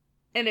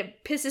 and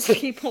it pisses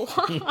people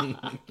off,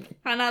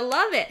 and I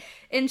love it.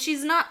 And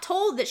she's not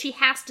told that she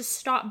has to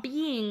stop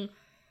being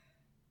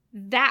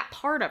that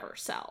part of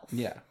herself.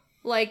 Yeah.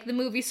 Like, the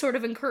movie sort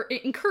of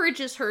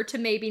encourages her to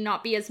maybe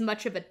not be as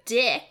much of a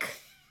dick,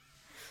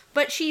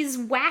 but she's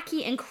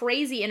wacky and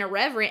crazy and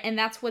irreverent, and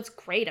that's what's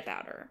great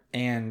about her.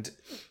 And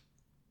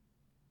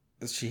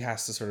she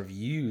has to sort of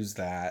use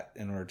that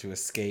in order to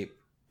escape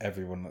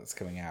everyone that's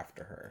coming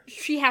after her.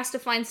 She has to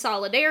find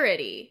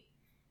solidarity,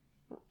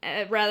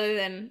 rather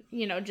than,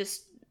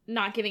 just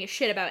not giving a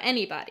shit about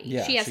anybody.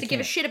 Yeah, she has to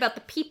give a shit about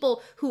the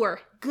people who are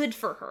good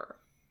for her.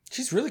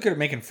 She's really good at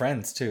making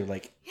friends, too.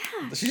 Like,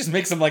 yeah. She just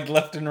makes them, like,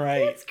 left and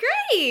right. It's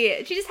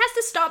great. She just has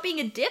to stop being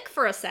a dick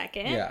for a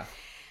second. Yeah.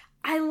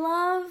 I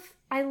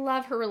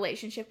love her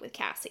relationship with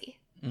Cassie.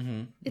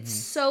 It's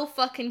so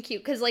fucking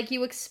cute. Because, like,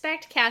 you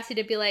expect Cassie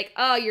to be like,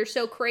 oh, you're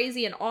so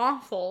crazy and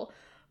awful.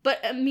 But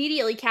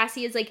immediately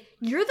Cassie is like,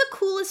 you're the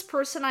coolest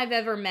person I've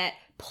ever met.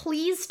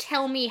 Please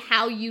tell me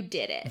how you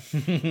did it.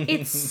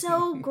 It's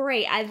so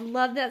great. I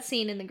love that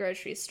scene in the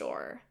grocery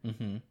store.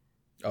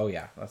 Oh,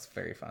 yeah. That's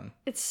very fun.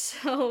 It's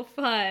so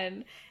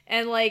fun.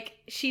 And, like,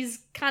 she's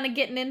kind of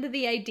getting into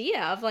the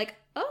idea of, like,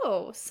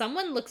 oh,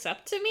 someone looks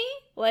up to me?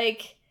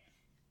 Like,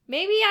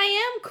 maybe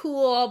I am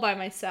cool all by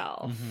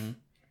myself. Mm-hmm.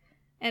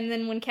 And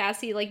then when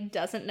Cassie, like,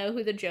 doesn't know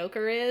who the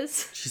Joker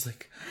is, she's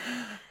like,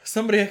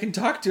 somebody I can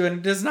talk to,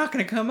 and it's not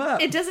going to come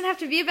up. it doesn't have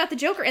to be about the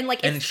Joker. And,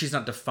 like, and she's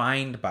not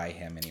defined by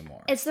him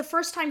anymore. it's the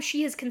first time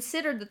she has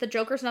considered that the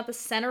Joker's not the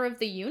center of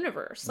the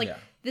universe. Like,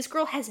 this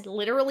girl has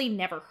literally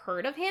never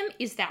heard of him.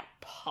 Is that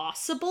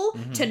possible?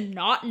 To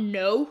not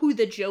know who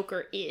the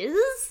Joker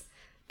is?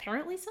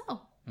 Apparently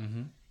so.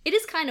 Mm-hmm. It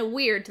is kind of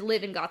weird to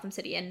live in Gotham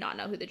City and not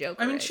know who the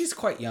Joker is. I mean, she's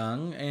quite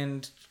young,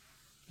 and,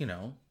 you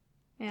know.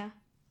 Yeah.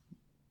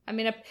 I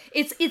mean,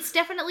 it's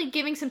definitely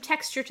giving some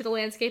texture to the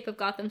landscape of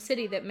Gotham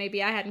City that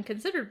maybe I hadn't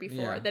considered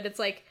before. Yeah. That it's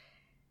like,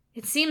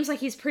 it seems like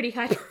he's pretty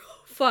high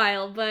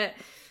profile, but,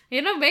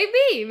 you know,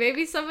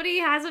 maybe somebody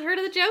hasn't heard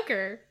of the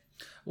Joker.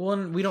 Well,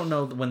 and we don't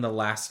know when the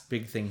last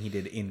big thing he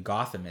did in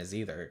Gotham is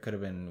either. It could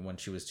have been when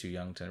she was too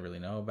young to really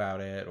know about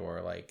it,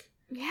 or like...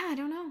 Yeah, I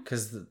don't know.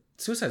 Because the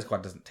Suicide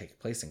Squad doesn't take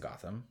place in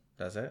Gotham,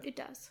 does it? It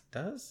does.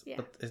 Does? Yeah.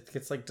 But it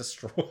gets, like,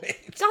 destroyed.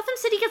 Gotham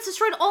City gets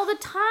destroyed all the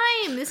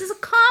time. This is a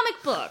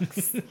comic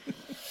books.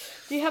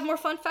 Do you have more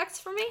fun facts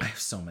for me? I have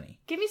so many.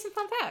 Give me some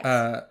fun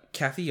facts.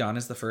 Kathy Yan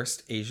is the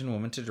first Asian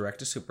woman to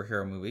direct a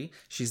superhero movie.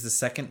 She's the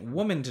second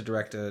woman to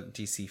direct a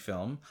DC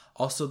film.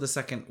 Also the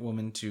second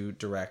woman to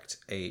direct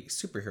a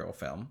superhero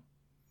film.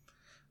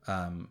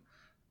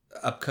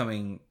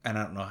 Upcoming, and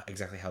I don't know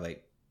exactly how they,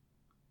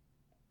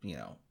 you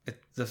know,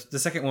 the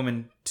second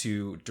woman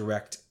to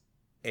direct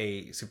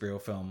a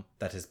superhero film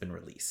that has been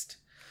released.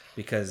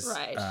 Because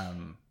Right.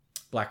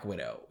 Black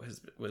Widow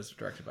was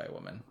directed by a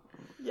woman.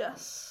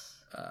 Yes.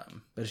 But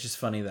it's just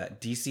funny that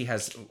DC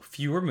has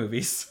fewer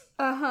movies.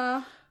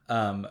 Uh-huh.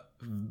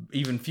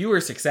 Even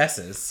fewer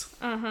successes.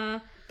 Uh-huh.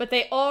 But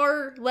they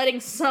are letting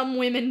some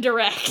women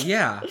direct.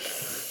 Yeah.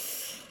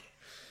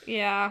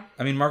 Yeah.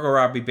 I mean, Margot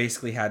Robbie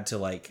basically had to,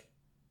 like,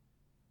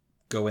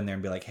 go in there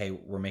and be like, hey,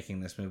 we're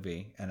making this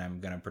movie, and I'm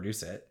going to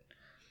produce it.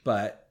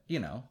 But, you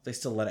know, they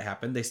still let it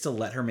happen. They still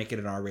let her make it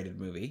an R-rated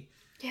movie.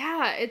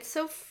 Yeah, it's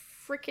so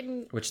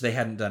freaking... Which they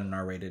hadn't done an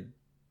R-rated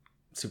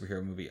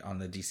superhero movie on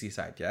the DC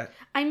side yet.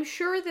 I'm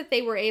sure that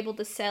they were able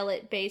to sell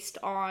it based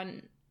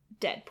on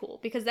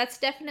Deadpool, because that's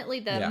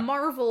definitely the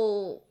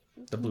Marvel...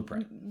 The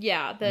blueprint.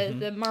 Yeah,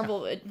 the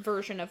Marvel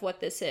version of what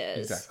this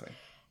is. Exactly.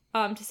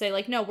 To say,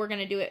 like, no, we're going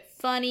to do it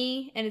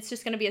funny, and it's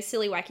just going to be a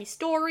silly, wacky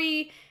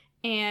story,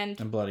 and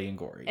bloody and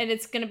gory. And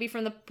it's going to be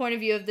from the point of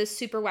view of this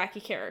super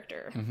wacky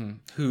character. Mm-hmm.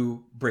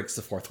 Who breaks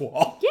the fourth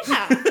wall.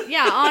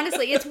 Yeah,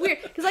 honestly, it's weird.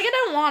 Because, like, I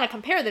don't want to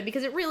compare them,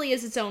 because it really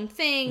is its own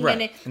thing.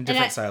 Right, and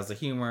different styles of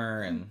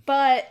humor.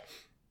 But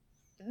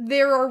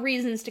there are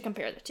reasons to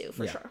compare the two,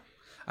 for sure.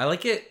 I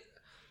like it.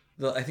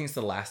 I think it's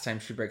the last time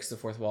she breaks the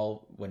fourth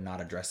wall when not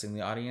addressing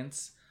the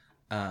audience.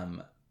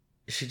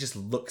 She just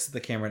looks at the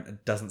camera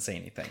and doesn't say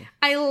anything.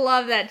 I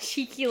love that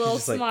cheeky little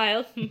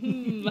smile.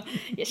 Like...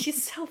 Yeah,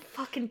 she's so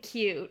fucking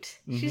cute.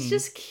 Mm-hmm. She's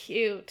just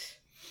cute.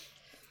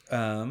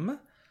 The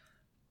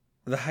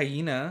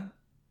hyena...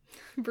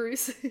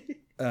 Bruce.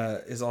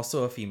 is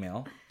also a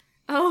female.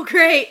 Oh,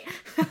 great.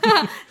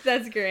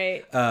 That's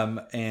great.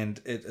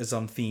 And it is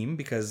on theme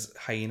because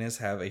hyenas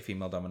have a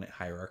female-dominant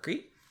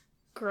hierarchy.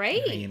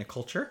 Great. Hyena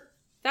culture.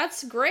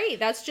 That's great.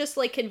 That's just,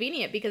 like,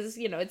 convenient because,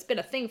 you know, it's been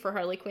a thing for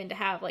Harley Quinn to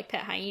have, like,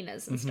 pet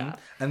hyenas and stuff.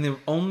 And the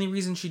only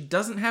reason she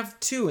doesn't have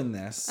two in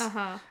this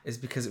is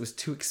because it was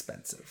too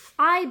expensive.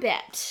 I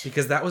bet.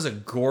 Because that was a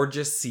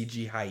gorgeous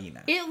CG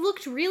hyena. It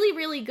looked really,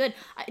 really good.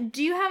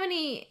 Do you have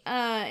any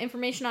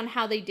information on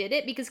how they did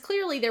it? Because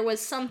clearly there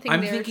was something I'm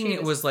there. thinking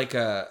it was like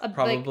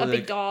probably a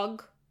big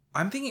dog.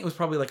 I'm thinking it was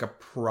probably like a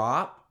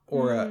prop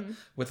or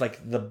with,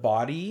 like, the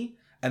body,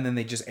 and then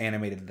they just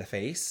animated the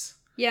face.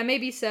 Yeah,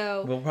 maybe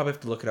so. We'll probably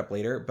have to look it up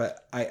later,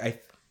 but I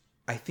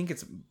think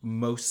it's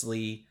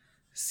mostly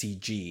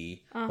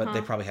CG, but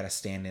they probably had a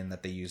stand-in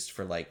that they used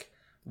for, like,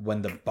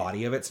 when the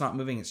body of it's not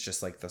moving, it's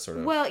just, like, the sort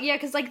of... Well, yeah,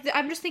 because, like,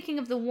 I'm just thinking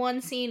of the one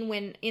scene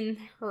when in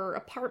her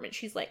apartment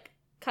she's, like,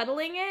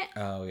 cuddling it.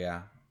 Oh,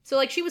 yeah. So,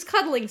 like, she was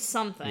cuddling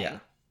something. Yeah.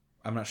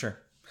 I'm not sure.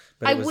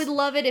 But I would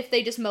love it if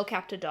they just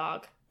mocapped a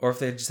dog. Or if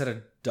they just had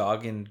a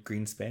dog in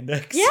green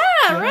spandex. Yeah,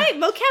 right.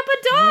 Mocap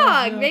a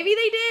dog. Yeah. Maybe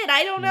they did.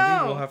 I don't know.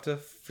 Maybe we'll have to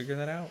figure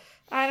that out.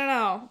 I don't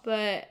know.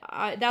 But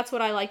that's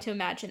what I like to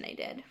imagine they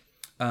did.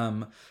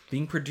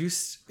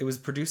 It was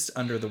produced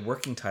under the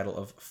working title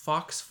of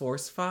Fox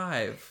Force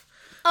 5.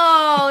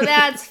 Oh,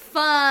 that's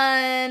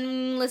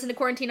fun. Listen to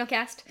Quarantino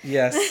Cast.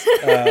 Yes.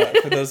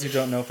 For those who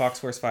don't know, Fox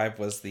Force 5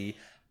 was the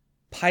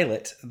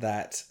pilot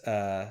that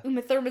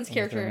Uma Thurman's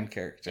character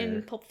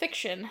in Pulp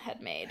Fiction had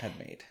made.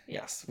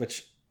 Yes.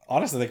 Which...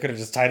 Honestly, they could have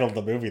just titled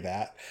the movie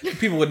that.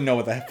 People wouldn't know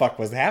what the fuck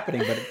was happening,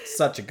 but it's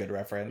such a good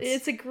reference.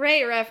 It's a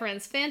great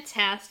reference.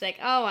 Fantastic.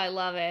 Oh, I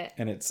love it.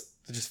 And it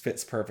just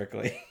fits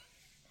perfectly.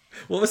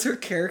 What was her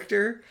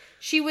character?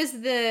 Uma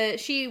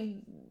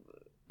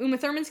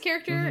Thurman's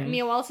character,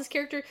 Mia Wallace's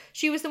character,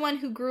 she was the one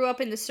who grew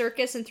up in the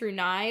circus and threw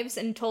knives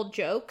and told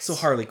jokes. So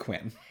Harley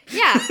Quinn.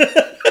 Yeah.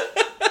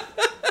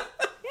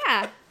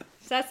 Yeah.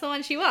 That's the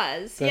one she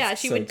was.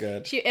 That's so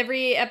good.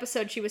 Every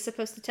episode she was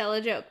supposed to tell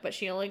a joke, but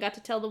she only got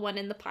to tell the one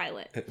in the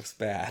pilot. It was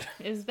bad.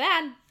 It was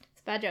bad.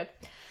 It's a bad joke.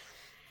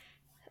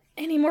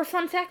 Any more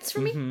fun facts for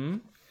me?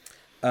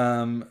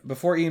 Mm-hmm.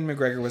 Before Ian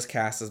McGregor was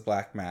cast as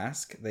Black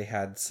Mask, they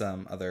had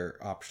some other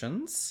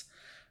options.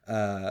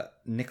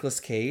 Nicolas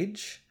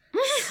Cage.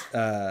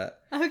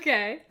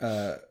 Okay.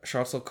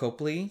 Charlton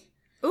Copley.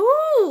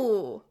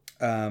 Ooh.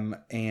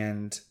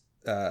 And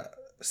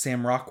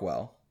Sam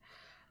Rockwell.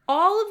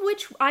 All of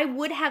which I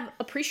would have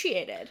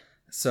appreciated.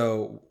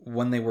 So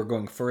when they were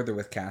going further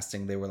with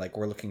casting, they were like,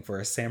 we're looking for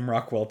a Sam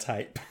Rockwell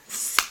type.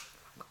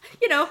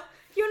 You know,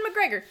 Ewan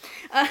McGregor.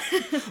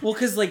 Well,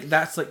 because like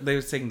that's like they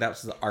were saying that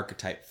was the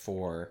archetype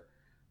for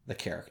the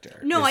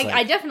character. No,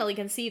 I definitely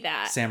can see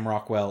that. Sam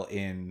Rockwell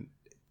in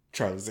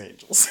Charlie's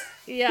Angels.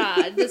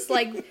 Yeah, just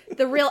like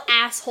the real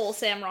asshole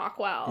Sam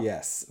Rockwell.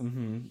 Yes.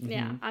 Mm-hmm, mm-hmm.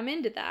 Yeah, I'm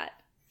into that.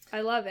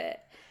 I love it.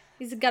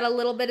 He's got a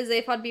little bit of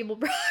Zaphod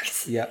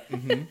Beeblebrox. Yep.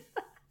 Mm-hmm.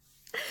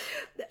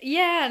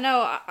 Yeah,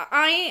 no,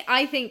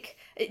 I think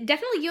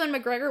definitely Ewan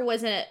McGregor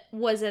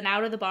was an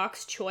out of the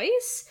box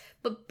choice,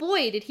 but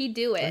boy, did he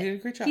do it! He did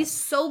a great job. He's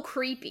so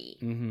creepy.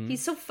 Mm-hmm.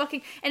 He's so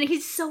fucking, and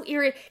he's so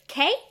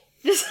Kay,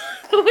 just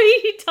the way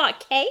he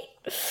talk, Kay,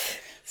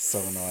 so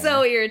annoying,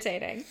 so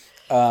irritating.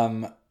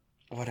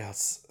 What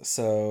else?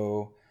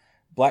 So,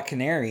 Black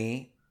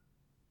Canary.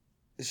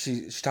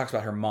 She talks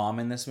about her mom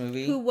in this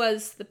movie, who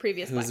was the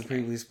previous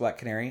Black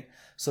Canary.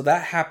 So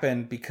that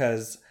happened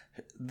because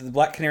the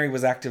Black Canary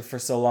was active for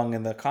so long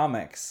in the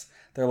comics.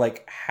 They're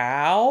like,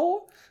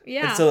 how?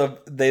 Yeah. And so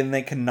then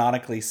they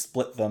canonically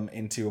split them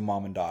into a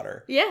mom and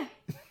daughter. Yeah.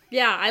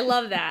 Yeah, I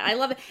love that. I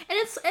love it. And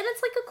it's like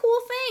a cool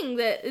thing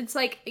that it's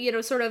like, you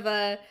know, sort of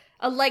a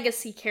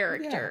legacy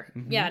character.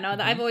 Yeah, mm-hmm, yeah, no,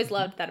 mm-hmm, I've always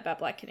loved that about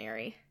Black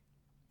Canary.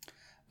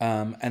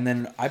 And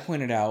then I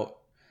pointed out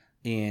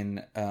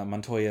in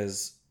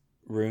Montoya's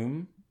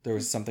room, there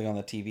was something on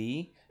the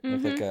TV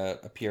with like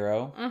a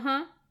Puro.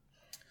 Uh-huh.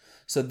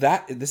 So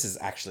this is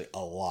actually a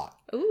lot.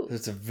 Ooh.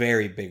 It's a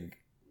very big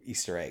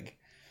Easter egg.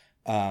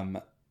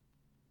 Let's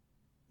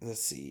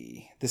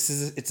see. It's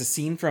a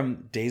scene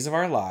from Days of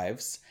Our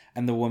Lives,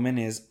 and the woman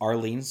is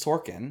Arlene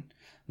Sorkin.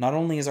 Not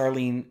only is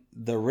Arlene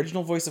the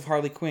original voice of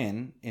Harley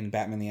Quinn in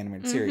Batman the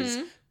Animated Series,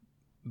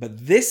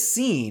 but this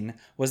scene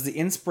was the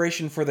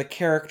inspiration for the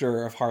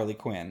character of Harley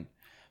Quinn.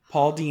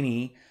 Paul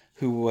Dini,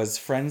 who was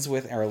friends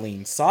with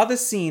Arlene, saw the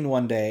scene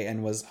one day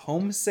and was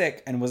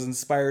homesick and was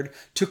inspired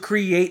to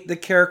create the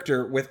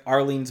character with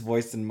Arlene's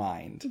voice in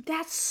mind.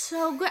 That's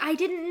so good. I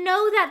didn't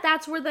know that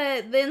that's where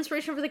the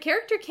inspiration for the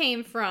character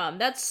came from.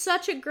 That's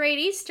such a great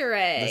Easter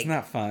egg. Isn't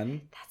that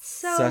fun? That's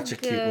so such a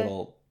good.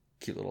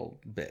 cute little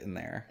bit in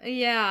there.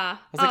 Yeah.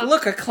 I was like,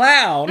 look, a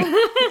clown.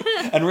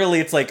 And really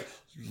it's like,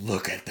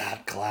 look at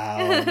that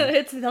clown.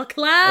 It's the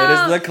clown. It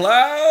is the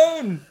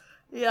clown.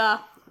 Yeah.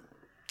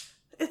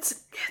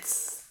 It's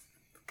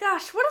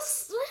gosh, what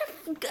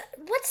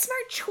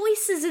smart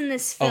choices in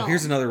this film. Oh,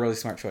 here's another really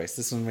smart choice.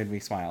 This one made me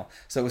smile.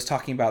 So it was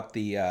talking about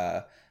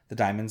the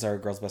diamonds are a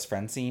girl's best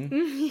friend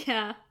scene.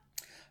 Yeah.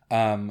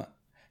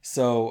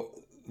 So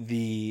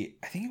I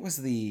think it was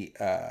the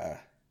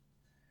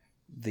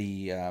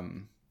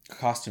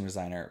costume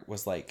designer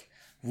was like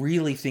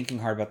really thinking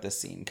hard about this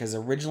scene because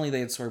originally they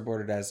had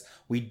storyboarded as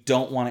we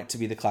don't want it to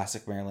be the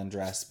classic Marilyn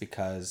dress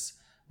because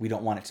we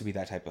don't want it to be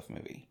that type of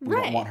movie. We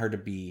don't want her to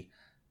be,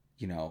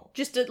 you know,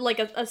 just a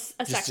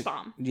sex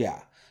bomb. Yeah.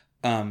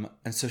 And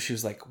so she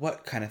was like,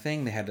 what kind of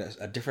thing? They had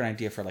a different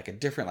idea for like a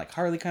different like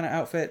Harley kind of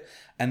outfit.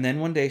 And then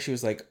one day she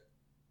was like,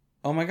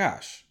 oh my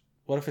gosh,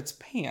 what if it's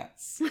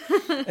pants?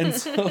 And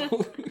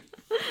so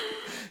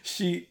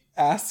she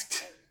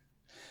asked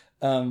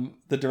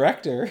the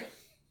director,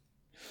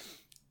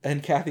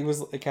 and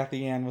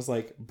Kathy Ann was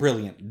like,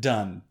 brilliant,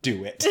 done,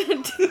 do it.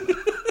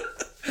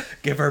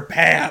 Give her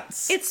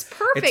pants. It's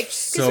perfect. It's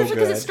so good.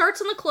 Because it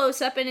starts on the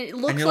close-up and it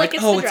looks and you're like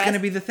it's the dress. It's going to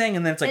be the thing.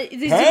 And then it's like,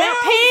 pants!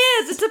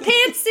 It's a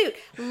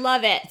pantsuit.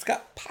 Love it. It's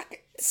got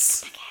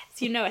pockets.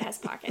 You know it has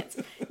pockets.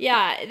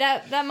 Yeah,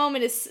 that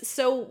moment is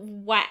so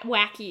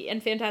wacky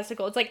and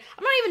fantastical. It's like,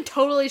 I'm not even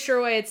totally sure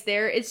why it's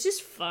there. It's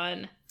just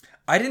fun.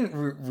 I didn't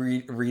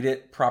read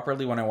it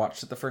properly when I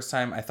watched it the first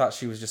time. I thought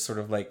she was just sort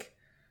of like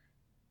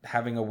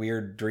having a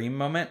weird dream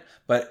moment,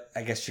 but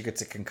I guess she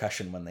gets a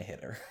concussion when they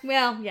hit her.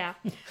 Well, yeah.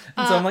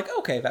 And so I'm like,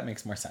 okay, that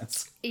makes more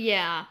sense.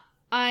 Yeah.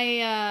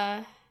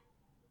 I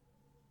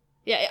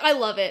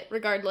love it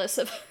regardless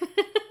of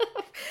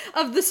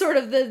of the sort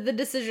of the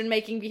decision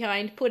making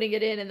behind putting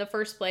it in the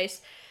first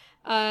place.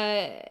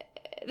 The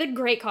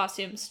great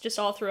costumes just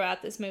all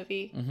throughout this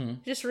movie. Mm-hmm.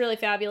 Just really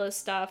fabulous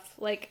stuff.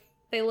 Like,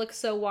 they look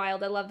so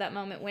wild. I love that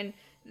moment when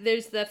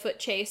there's the foot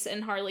chase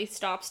and Harley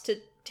stops to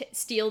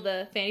steal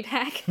the fanny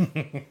pack.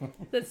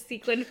 The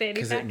sequined fanny pack.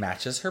 Because it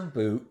matches her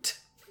boot.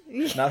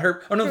 Not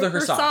her... Oh, no, they're her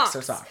socks.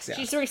 Her socks, yeah.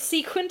 She's wearing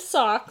sequined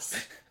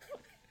socks.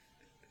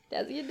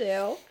 As you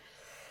do.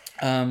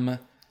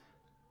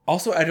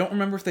 Also, I don't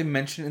remember if they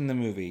mentioned in the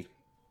movie.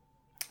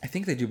 I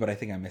think they do, but I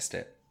think I missed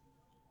it.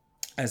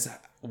 as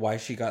why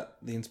she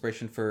got the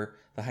inspiration for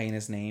the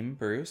hyena's name,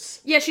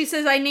 Bruce. Yeah, she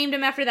says, I named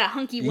him after that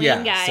hunky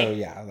Wayne guy.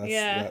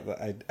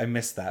 So I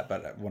missed that,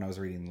 but when I was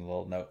reading the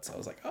little notes, I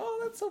was like, oh,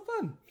 that's so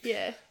fun.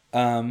 Yeah.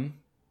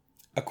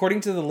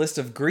 According to the list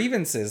of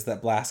grievances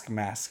that Black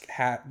Mask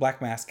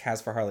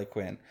has for Harley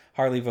Quinn,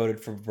 Harley voted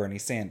for Bernie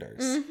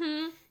Sanders.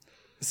 Mm-hmm.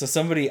 So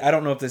somebody, I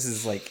don't know if this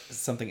is like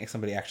something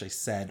somebody actually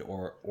said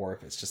or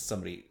if it's just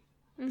somebody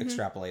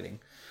extrapolating.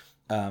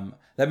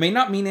 That may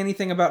not mean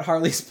anything about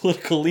Harley's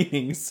political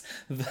leanings,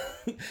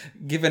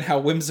 given how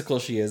whimsical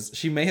she is.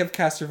 She may have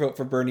cast her vote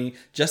for Bernie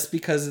just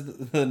because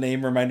the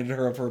name reminded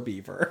her of her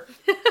beaver.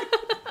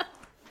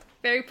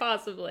 Very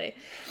possibly.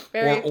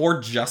 Or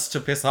just to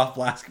piss off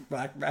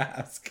Black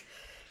Mask.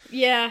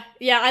 Yeah,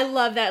 I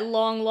love that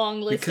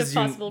long list of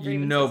possible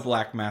grievances. You know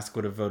Black Mask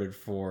would have voted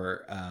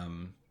for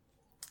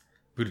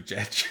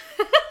Buttigieg.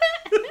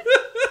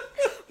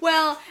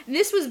 Well,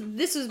 this was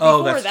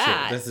before that's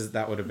that. True.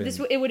 That would have been.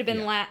 It would have been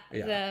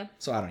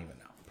So I don't even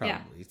know.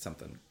 Probably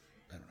something.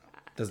 I don't know.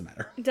 Doesn't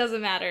matter. It doesn't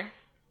matter.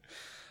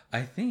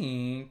 I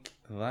think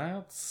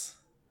that's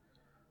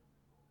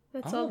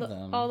all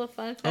the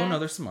fun facts. Oh no,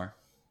 there's some more.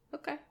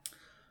 Okay.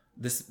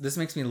 This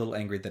makes me a little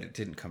angry that it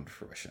didn't come to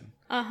fruition.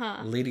 Uh-huh.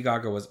 Lady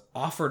Gaga was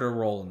offered a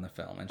role in the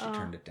film and she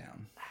turned it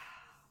down.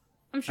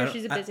 I'm sure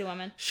she's a busy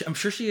woman. I'm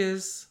sure she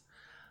is.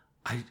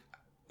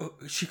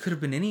 She could have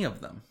been any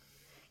of them.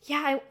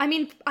 Yeah, I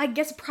mean, I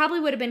guess it probably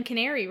would have been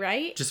Canary,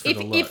 right? Just for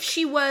the look. If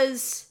she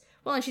was,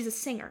 well, and she's a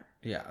singer.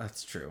 Yeah,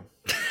 that's true.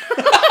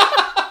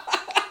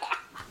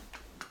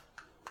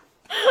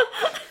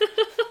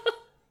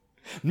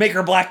 Make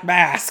her Black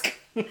Mask.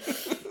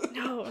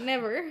 No,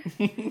 never.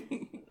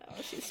 No,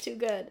 she's too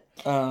good.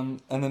 And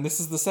then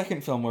this is the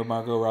second film where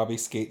Margot Robbie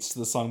skates to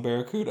the song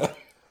Barracuda.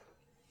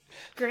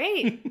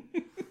 Great.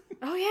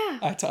 Oh, yeah.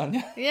 Hi,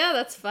 Tanya. Yeah,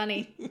 that's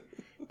funny.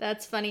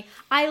 That's funny.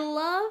 I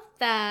love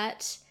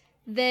that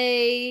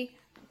they're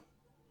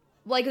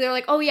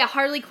like, oh yeah,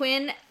 Harley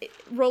Quinn,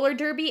 roller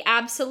derby,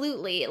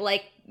 absolutely.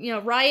 Like, you know,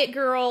 Riot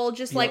Girl,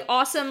 just like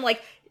awesome,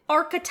 like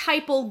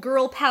archetypal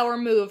girl power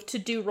move to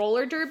do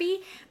roller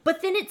derby.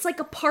 But then it's like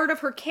a part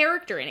of her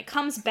character and it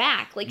comes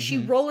back. Like she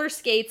roller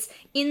skates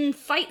in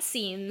fight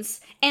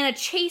scenes and a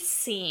chase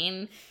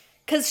scene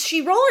because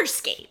she roller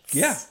skates.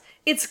 Yeah.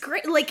 It's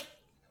great. Like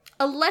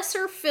a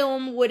lesser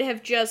film would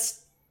have just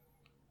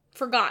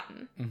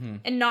forgotten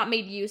and not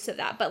made use of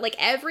that, but like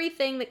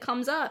everything that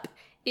comes up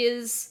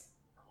is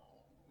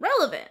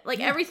relevant. Like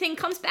everything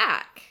comes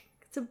back.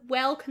 It's a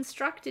well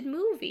constructed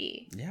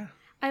movie. Yeah,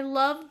 I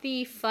love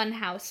the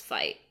funhouse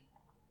fight,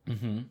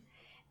 and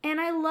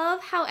I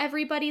love how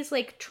everybody's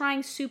like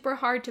trying super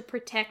hard to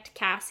protect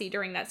Cassie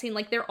during that scene.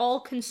 Like they're all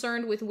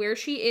concerned with where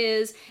she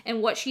is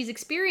and what she's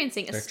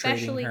experiencing. they're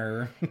especially trading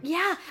her.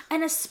 Yeah,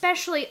 and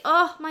especially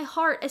my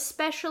heart,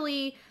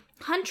 especially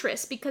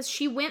Huntress, because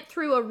she went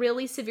through a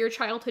really severe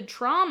childhood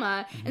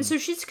trauma, and so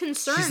she's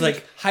concerned. She's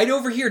like, hide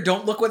over here,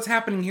 don't look what's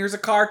happening, here's a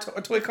car,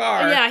 a toy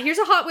car. Yeah, here's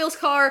a Hot Wheels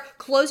car,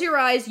 close your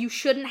eyes, you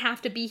shouldn't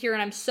have to be here,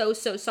 and I'm so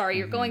sorry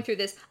you're going through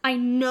this. I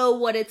know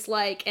what it's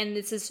like, and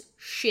this is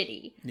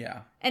shitty.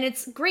 Yeah. And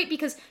it's great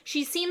because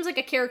she seems like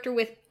a character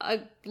with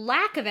a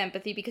lack of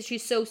empathy because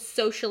she's so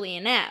socially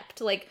inept.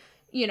 Like,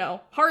 you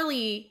know,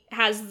 Harley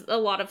has a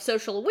lot of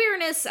social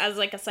awareness as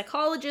like a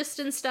psychologist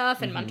and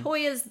stuff, and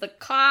Montoya's the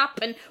cop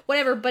and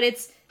whatever, but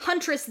it's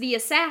Huntress the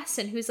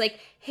assassin who's like,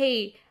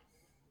 hey,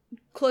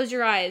 close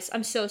your eyes,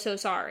 I'm so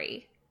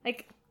sorry.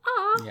 Like,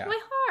 my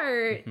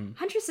heart.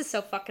 Huntress is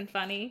so fucking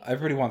funny.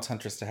 Everybody wants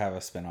Huntress to have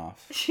a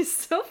spin-off. She's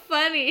so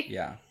funny.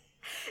 Yeah.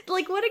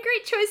 Like, what a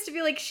great choice to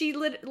be like,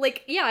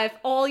 if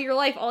all your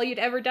life, all you'd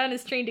ever done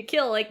is train to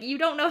kill, like, you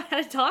don't know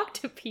how to talk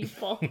to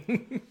people.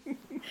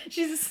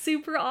 She's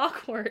super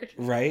awkward.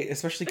 Right?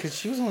 Especially because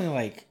she was only,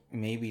 like,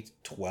 maybe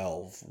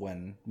 12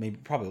 when,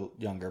 probably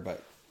younger,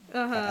 but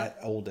at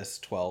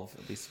oldest 12,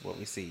 at least what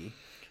we see.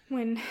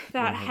 When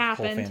that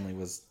happened. Her whole family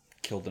was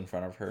killed in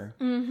front of her.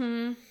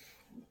 Yeah,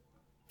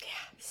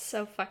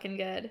 so fucking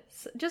good.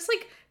 Just,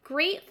 like,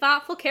 great,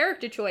 thoughtful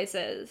character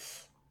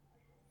choices.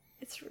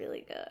 It's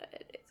really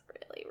good. It's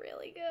really,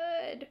 really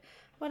good.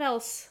 What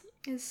else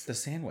is... The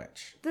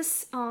sandwich.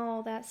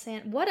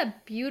 What a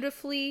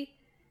beautifully,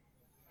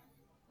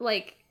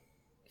 like,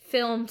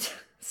 filmed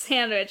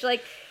sandwich.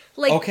 Like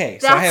okay,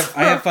 so I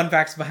have fun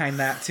facts behind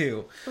that,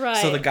 too. Right.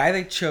 So the guy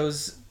they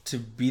chose to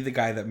be the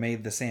guy that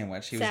made the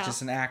sandwich, he was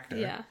just an actor.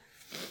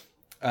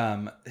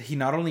 Yeah. He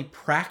not only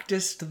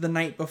practiced the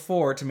night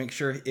before to make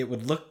sure it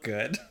would look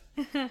good...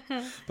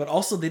 but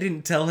also they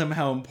didn't tell him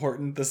how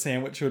important the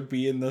sandwich would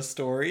be in the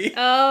story.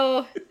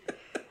 Oh,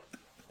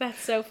 that's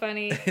so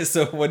funny.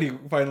 So when he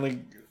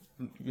finally,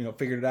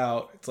 figured it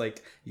out, it's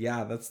like,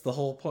 yeah, that's the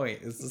whole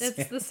point. That's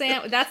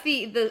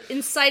the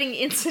inciting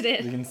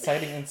incident. The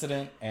inciting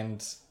incident,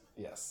 and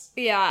yes.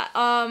 Yeah.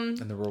 And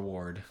the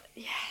reward.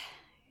 Yeah.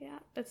 Yeah,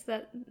 that's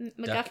that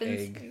MacGuffin's. Duck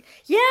egg.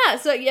 Yeah,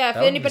 so yeah, if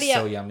that would anybody be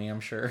so yummy, I'm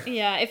sure.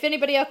 Yeah, if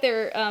anybody out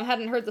there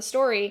hadn't heard the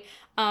story,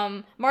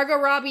 Margot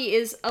Robbie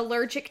is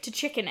allergic to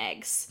chicken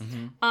eggs.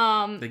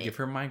 They give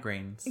her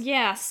migraines.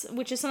 Yes,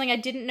 which is something I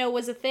didn't know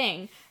was a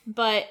thing.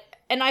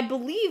 And I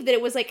believe that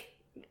it was like,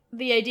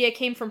 the idea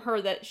came from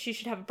her that she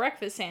should have a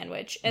breakfast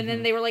sandwich. And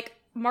then they were like,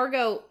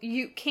 Margot,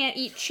 you can't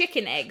eat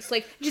chicken eggs.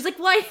 Like, she's like,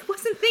 well, I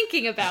wasn't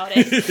thinking about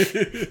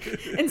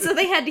it. And so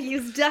they had to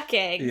use duck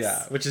eggs.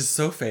 Yeah, which is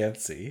so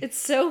fancy. It's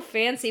so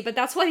fancy, but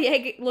that's why the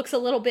egg looks a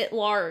little bit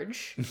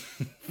large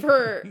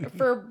for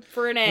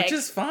an egg. Which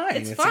is fine.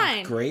 It's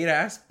fine. A great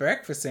ass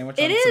breakfast sandwich.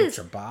 It is.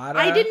 Some ciabatta.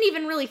 I didn't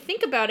even really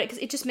think about it because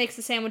it just makes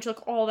the sandwich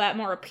look all that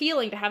more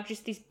appealing to have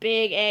just these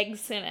big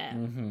eggs in it.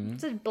 Mm-hmm.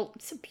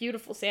 It's a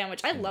beautiful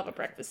sandwich. I love a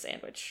breakfast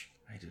sandwich.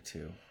 I do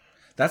too.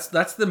 That's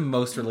the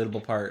most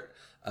relatable part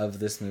of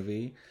this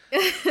movie.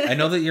 I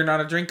know that you're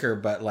not a drinker,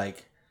 but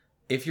like,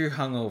 if you're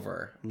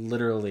hungover,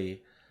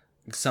 literally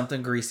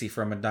something greasy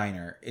from a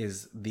diner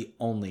is the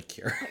only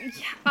cure.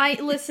 I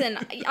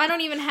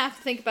don't even have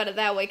to think about it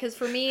that way, because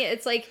for me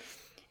it's like,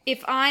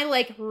 if I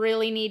like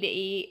really need to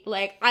eat,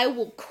 like I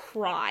will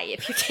cry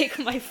if you take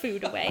my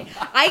food away.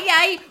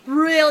 I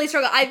really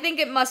struggle. I think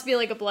it must be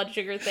like a blood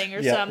sugar thing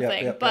or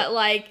something. But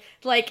like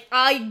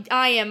I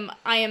am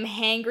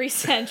hangry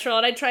central,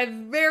 and I try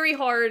very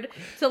hard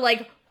to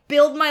like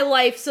build my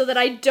life so that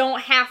I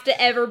don't have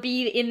to ever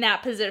be in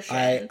that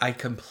position. I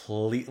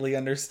completely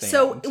understand.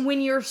 So when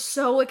you're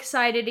so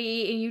excited to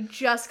eat and you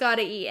just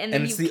gotta eat, and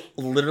it's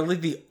literally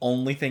the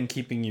only thing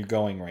keeping you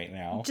going right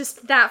now.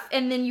 Just that,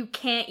 and then you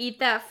can't eat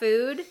that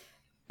food,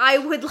 I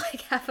would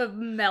like have a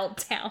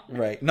meltdown.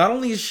 Right. Not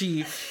only is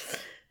she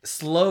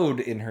slowed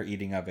in her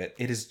eating of it,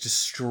 it is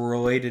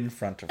destroyed in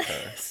front of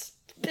her.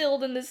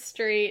 Spilled in the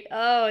street.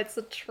 Oh, it's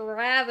a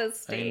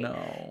travesty. I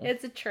know.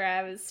 It's a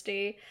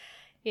travesty.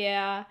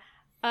 Yeah.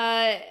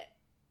 I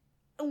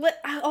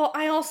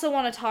also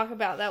want to talk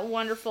about that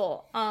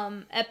wonderful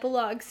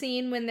epilogue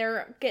scene when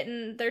they're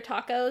getting their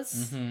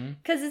tacos.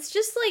 Because it's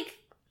just like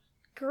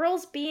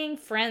girls being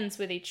friends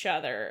with each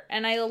other.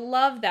 And I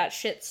love that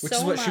shit so much. Which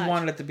is what she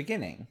wanted at the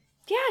beginning.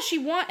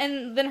 Yeah,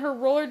 and then her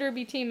roller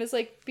derby team is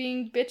like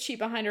being bitchy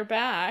behind her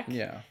back.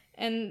 Yeah.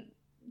 And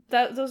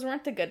those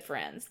weren't the good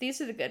friends.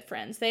 These are the good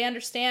friends. They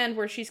understand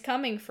where she's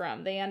coming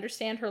from. They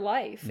understand her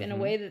life in a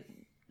way that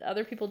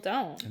other people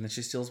don't. And then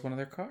she steals one of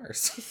their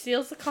cars. She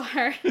steals the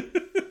car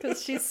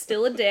because she's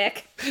still a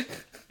dick.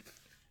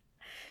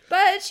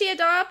 But she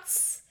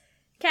adopts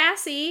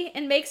Cassie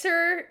and makes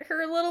her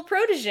little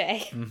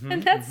protege.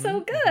 And that's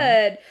so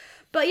good.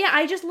 But yeah,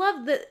 I just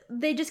love that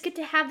they just get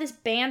to have this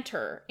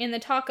banter in the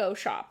taco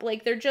shop.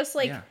 Like, they're just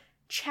like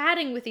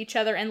chatting with each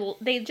other, and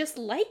they just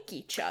like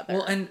each other.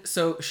 Well, and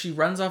so she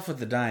runs off with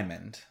the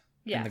diamond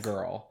and the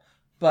girl.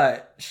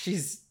 But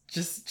she's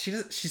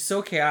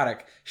so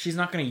chaotic. She's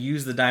not going to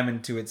use the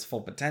diamond to its full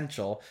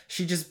potential.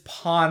 She just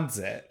pawns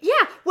it. Yeah,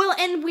 well,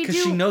 and we do,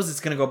 because she knows it's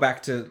going to go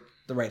back to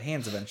the right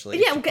hands eventually.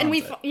 Yeah, and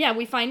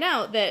we find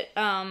out that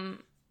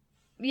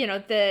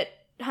that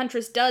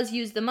Huntress does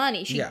use the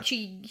money.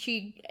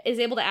 She is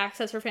able to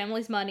access her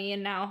family's money,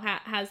 and now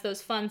has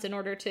those funds in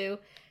order to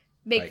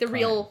make the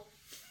real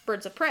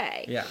birds of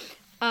prey. Yeah.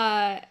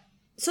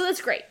 So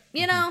that's great,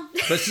 you know.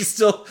 But she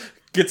still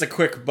gets a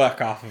quick buck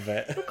off of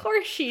it. Of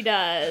course she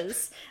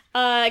does.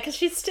 Because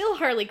she's still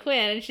Harley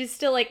Quinn, and she's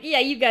still like, yeah,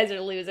 you guys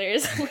are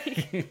losers.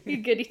 Like, you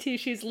goody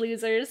two-shoes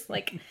losers.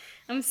 Like,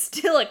 I'm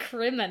still a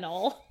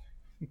criminal.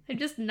 I'm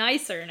just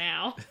nicer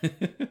now.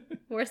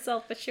 More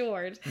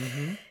self-assured.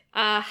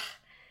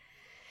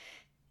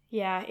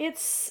 Yeah,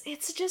 it's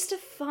just a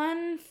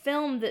fun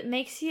film that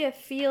makes you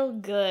feel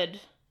good.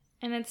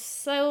 And it's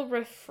so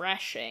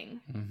refreshing.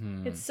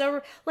 It's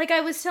so... Like,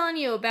 I was telling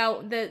you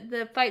about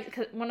the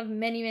fight... One of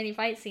many, many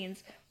fight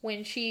scenes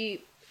when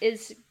she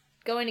is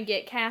going to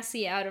get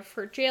Cassie out of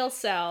her jail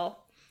cell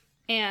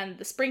and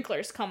the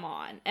sprinklers come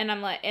on. And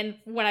I'm like... And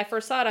when I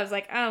first saw it, I was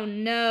like, oh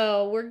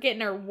no, we're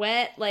getting her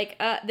wet.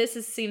 Like,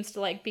 seems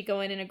to, like, be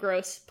going in a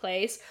gross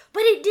place.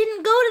 But it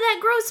didn't go to that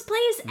gross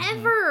place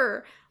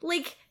ever!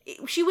 Like...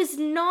 She was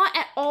not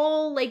at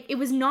all, like, it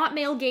was not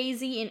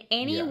male-gazy in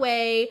any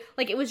way.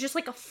 Like, it was just,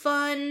 like, a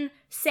fun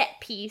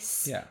set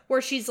piece. Yeah. Where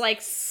she's, like,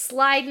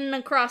 sliding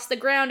across the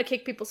ground to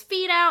kick people's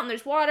feet out, and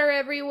there's water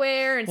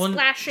everywhere, and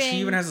splashing. She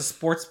even has a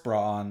sports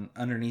bra on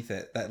underneath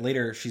it, that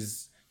later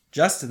she's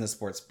just in the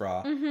sports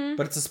bra.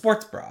 But it's a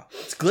sports bra.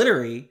 It's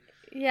glittery.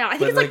 Yeah, I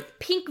think it's, like,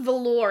 pink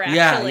velour,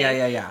 actually.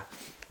 Yeah.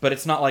 But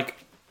it's not, like,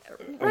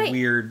 a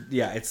weird...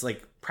 Yeah, it's,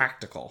 like,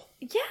 practical.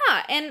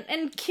 Yeah,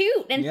 and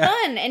cute and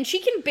fun, and she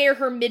can bare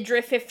her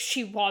midriff if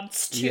she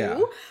wants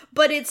to,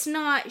 but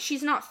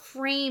she's not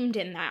framed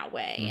in that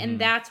way, and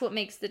that's what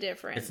makes the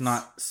difference. It's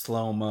not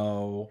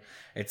slow-mo,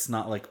 it's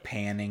not like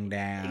panning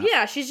down.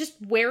 Yeah, she's just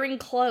wearing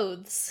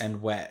clothes.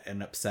 And wet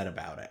and upset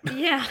about it.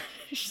 Yeah,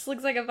 she just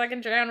looks like a fucking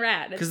drowned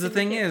rat. Because the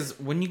thing is,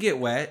 when you get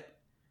wet,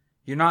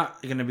 you're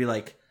not gonna be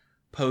like,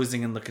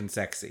 posing and looking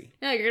sexy.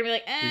 No, you're gonna be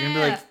like, You're gonna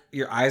be like,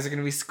 your eyes are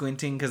gonna be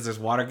squinting because there's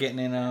water getting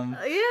in them.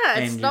 Yeah,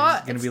 and you're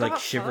just gonna be like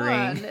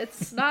shivering. Fun.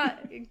 It's not,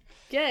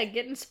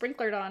 getting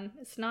sprinklered on.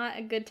 It's not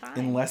a good time.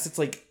 Unless it's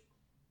like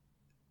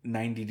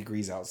 90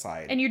 degrees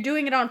outside. And you're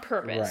doing it on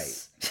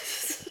purpose.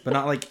 Right. But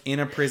not like in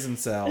a prison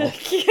cell.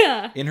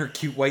 Yeah. In her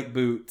cute white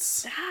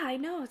boots. I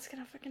know. It's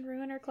gonna fucking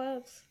ruin her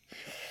clothes.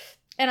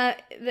 And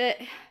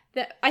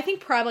I think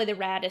probably the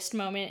raddest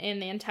moment in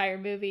the entire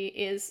movie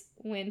is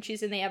when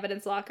she's in the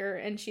evidence locker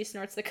and she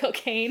snorts the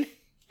cocaine.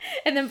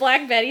 And then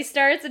Black Betty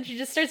starts and she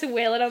just starts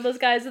wailing on those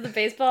guys with a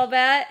baseball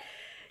bat.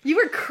 You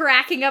were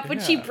cracking up when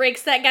she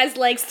breaks that guy's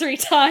legs 3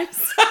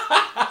 times.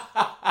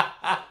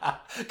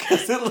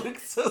 Because it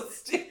looks so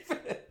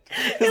stupid.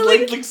 His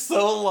leg looked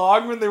so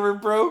long when they were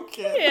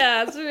broken.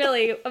 Yeah, it's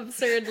really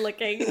absurd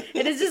looking.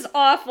 It is just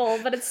awful,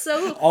 but it's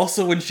so...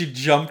 Also, when she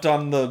jumped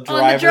on the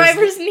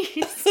driver's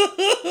knees.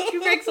 She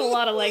breaks a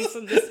lot of legs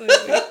in this movie.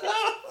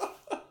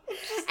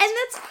 And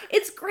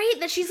it's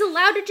great that she's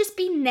allowed to just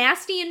be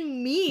nasty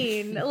and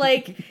mean.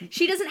 Like,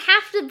 she doesn't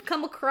have to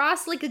come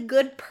across like a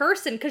good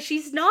person, because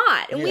she's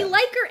not. And we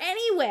like her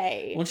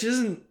anyway. Well, she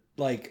doesn't,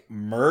 like,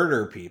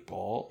 murder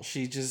people.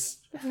 She just...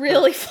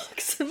 really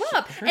fucks them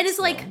up. And it's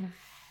like...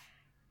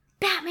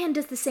 Batman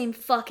does the same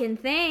fucking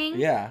thing.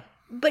 Yeah.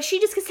 But she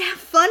just gets to have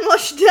fun while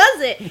she does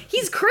it.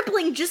 He's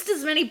crippling just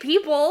as many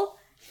people.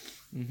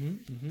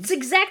 It's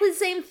exactly the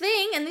same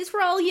thing. And these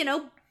were all,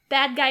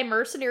 bad guy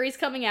mercenaries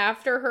coming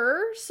after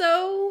her.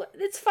 So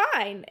it's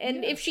fine.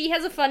 And if she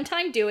has a fun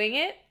time doing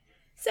it,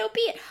 so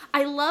be it.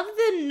 I love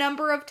the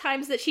number of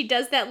times that she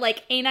does that,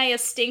 like, ain't I a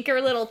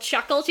stinker little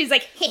chuckle. She's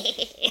like,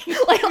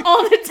 like,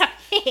 all the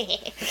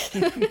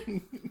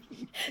time.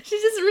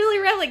 She's just really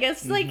reveling.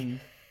 It's like...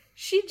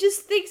 She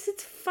just thinks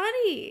it's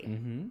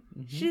funny.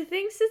 She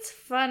thinks it's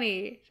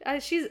funny.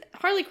 She's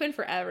Harley Quinn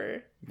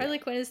forever. Yeah. Harley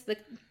Quinn is the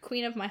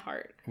queen of my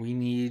heart.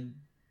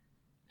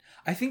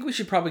 I think we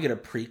should probably get a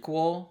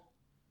prequel.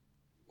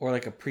 Or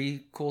like a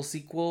prequel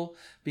sequel.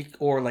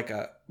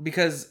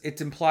 Because it's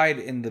implied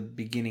in the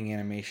beginning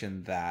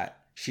animation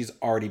that she's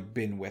already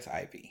been with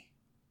Ivy.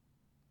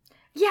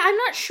 Yeah, I'm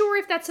not sure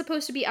if that's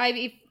supposed to be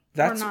Ivy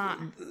or not.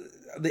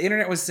 The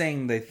internet was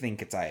saying they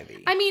think it's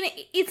Ivy. I mean,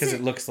 it's... Because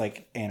it looks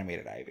like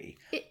animated Ivy.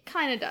 It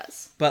kind of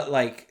does. But,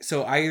 like,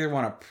 so I either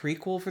want a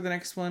prequel for the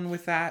next one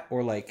with that,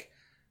 or, like,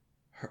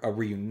 a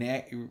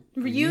reunion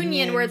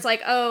where it's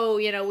like, oh,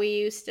 we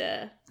used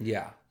to...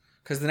 Yeah.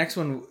 Because the next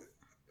one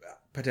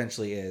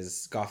potentially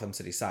is Gotham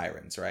City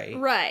Sirens, right?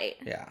 Right.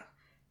 Yeah.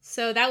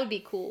 So that would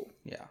be cool.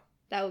 Yeah.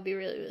 That would be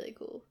really, really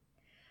cool.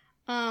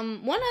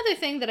 One other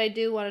thing that I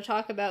do want to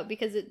talk about,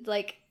 because it,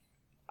 like...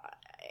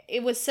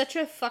 It was such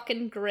a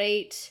fucking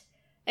great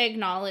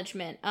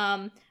acknowledgement.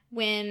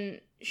 When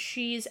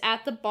she's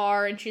at the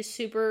bar and she's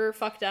super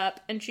fucked up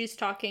and she's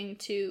talking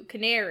to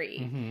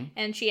Canary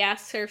and she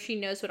asks her if she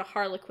knows what a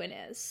Harlequin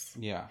is.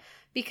 Yeah.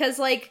 Because,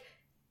 like,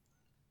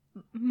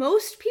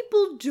 most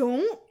people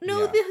don't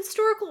know the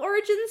historical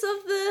origins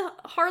of the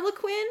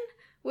Harlequin,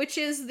 which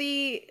is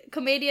the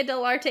Commedia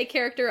dell'arte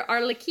character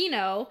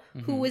Arlecchino,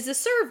 who is a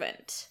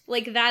servant.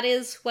 Like, that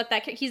is what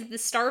he's the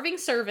starving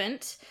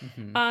servant.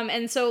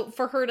 And so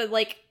for her to,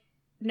 like,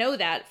 know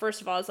that, first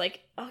of all, is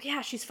like, oh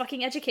yeah, she's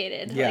fucking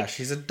educated. Yeah, like,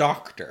 she's a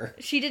doctor.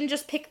 She didn't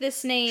just pick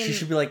this name. She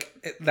should be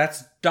like,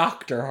 that's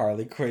Dr.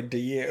 Harley Quinn to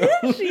you.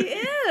 Yeah, she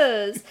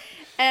is.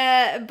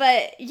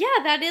 But yeah,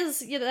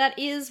 that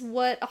is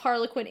what a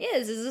Harlequin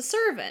is a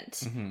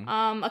servant.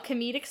 A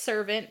comedic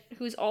servant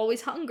who's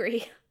always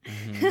hungry.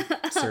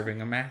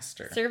 Serving a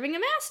master.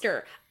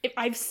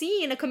 I've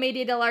seen a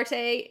Commedia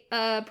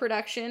dell'arte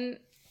production,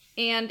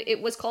 and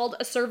it was called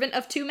A Servant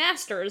of Two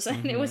Masters,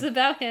 and it was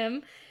about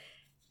him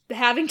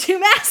having 2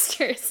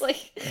 masters.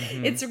 Like,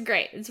 it's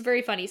great. It's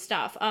very funny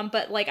stuff.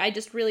 But, like, I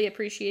just really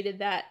appreciated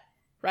that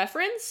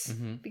reference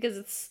because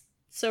it's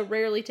so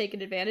rarely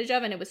taken advantage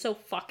of, and it was so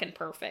fucking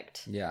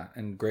perfect. Yeah,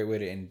 and great way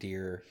to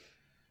endear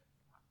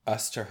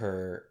us to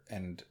her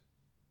and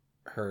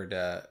her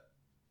to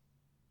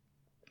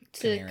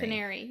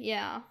Canary.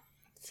 Yeah.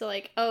 So,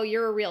 like, oh,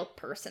 you're a real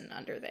person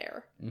under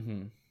there.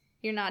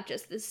 You're not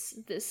just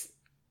this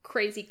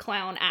crazy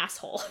clown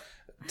asshole.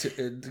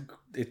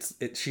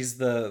 She's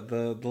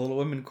the Little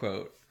Women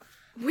quote.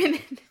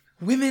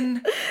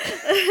 Women.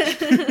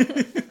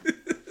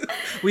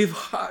 We've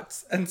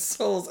hearts and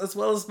souls as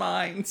well as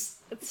minds.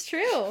 It's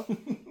true.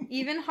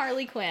 Even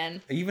Harley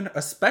Quinn.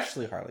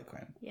 Especially Harley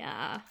Quinn.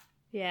 Yeah.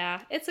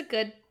 It's a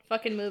good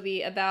fucking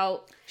movie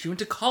about... She went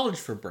to college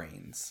for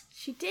brains.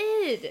 She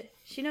did.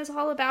 She knows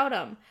all about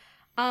them.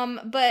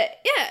 But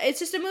yeah, it's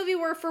just a movie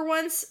where for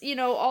once,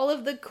 all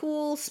of the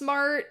cool,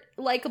 smart,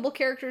 likable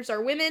characters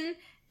are women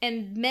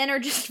and men are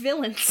just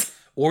villains.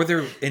 Or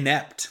they're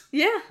inept.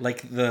 Yeah.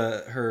 Like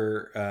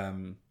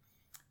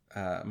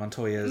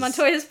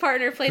Montoya's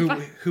partner played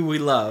by... Who we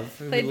love.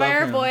 Played by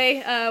our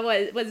boy,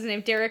 what's his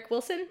name? Derek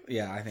Wilson?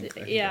 Yeah, I think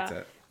that's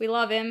it. We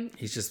love him.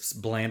 He's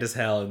just bland as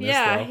hell in this,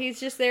 though.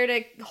 He's just there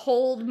to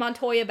hold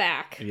Montoya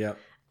back. Yep.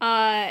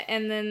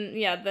 And then,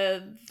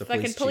 the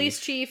fucking police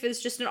chief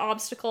is just an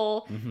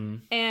obstacle.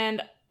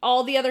 And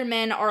all the other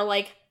men are,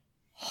 like,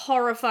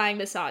 horrifying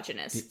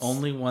misogynists. The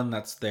only one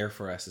that's there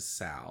for us is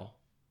Sal.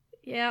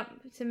 Yeah,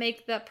 to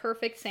make the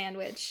perfect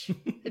sandwich.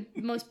 The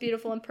most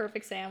beautiful and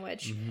perfect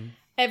sandwich.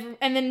 And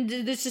then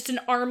there's just an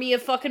army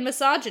of fucking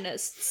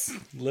misogynists.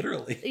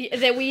 Literally.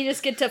 That we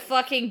just get to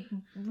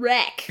fucking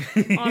wreck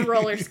on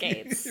roller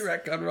skates.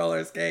 Wreck on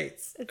roller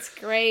skates. It's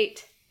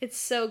great. It's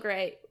so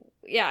great.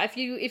 yeah, if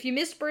you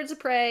missed Birds of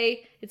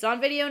Prey, it's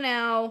on video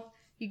now.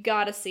 You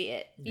gotta see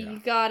it. Yeah. You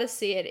gotta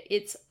see it.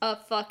 It's a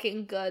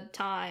fucking good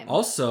time.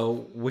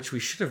 Also, which we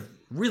should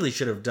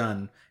have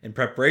done in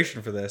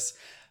preparation for this,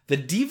 the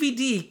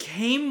DVD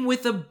came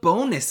with a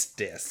bonus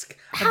disc.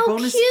 How a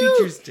bonus cute!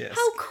 features disc.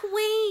 How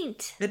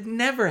quaint! It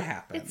never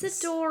happens. It's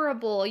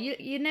adorable.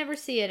 You never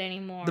see it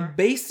anymore. The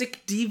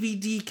basic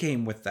DVD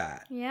came with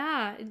that.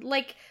 Yeah,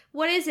 like,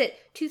 what is it?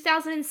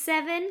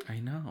 2007? I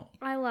know.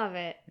 I love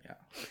it. Yeah.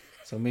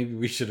 So maybe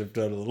we should have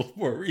done a little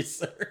more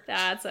research.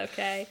 That's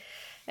okay.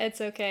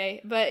 It's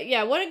okay. But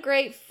yeah, what a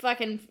great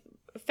fucking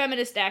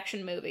feminist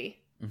action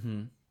movie.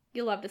 Mm-hmm.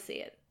 You love to see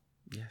it.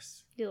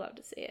 Yes. You love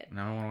to see it.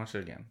 Now I want to watch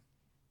it again.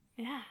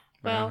 Yeah.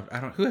 But Well, I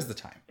don't. Who has the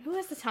time? who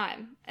has the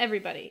time?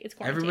 Everybody. It's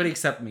quarantine. Everybody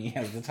except me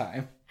has the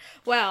time.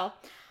 Well,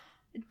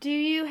 do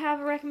you have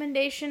a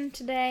recommendation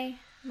today,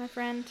 my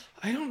friend?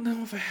 I don't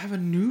know if I have a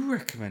new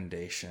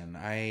recommendation.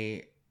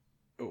 I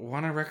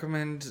want to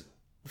recommend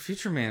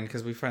Future Man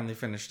because we finally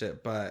finished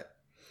it, but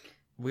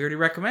we already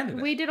recommended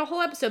it. We did a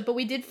whole episode, but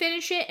we did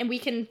finish it, and we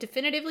can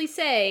definitively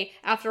say,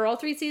 after all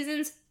 3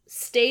 seasons,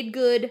 stayed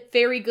good,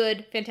 very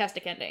good,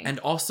 fantastic ending. And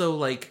also,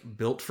 like,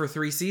 built for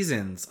 3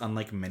 seasons,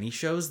 unlike many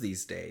shows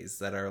these days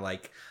that are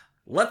like,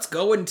 let's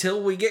go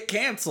until we get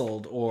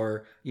canceled,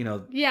 or, you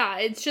know... Yeah,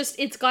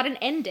 it's got an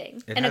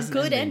ending, and a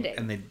good ending.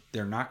 And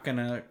they're not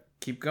gonna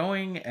keep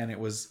going, and it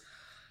was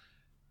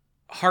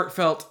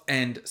heartfelt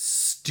and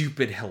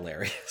stupid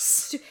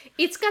hilarious.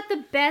 It's got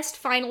the best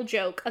final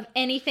joke of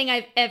anything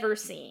I've ever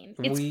seen.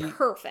 It's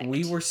perfect.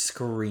 We were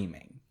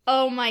screaming.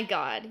 Oh my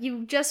god,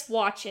 you just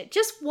watch it.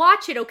 Just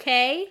watch it,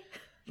 okay?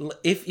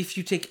 If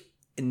you take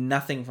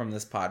nothing from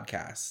this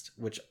podcast,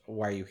 which,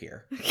 why are you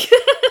here?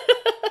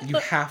 You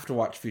have to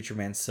watch Future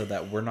Man so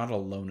that we're not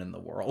alone in the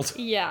world.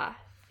 Yeah,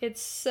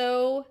 it's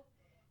so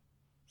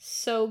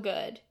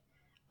good.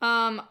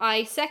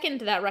 I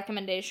second that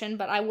recommendation,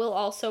 but I will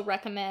also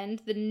recommend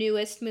the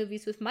newest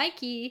Movies with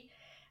Mikey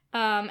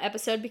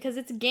episode because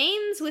it's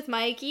Games with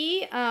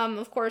Mikey.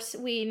 Of course,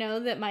 we know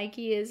that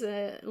Mikey is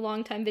a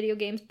longtime video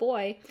games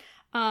boy,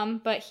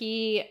 but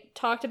he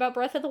talked about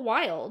Breath of the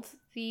Wild,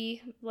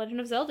 the Legend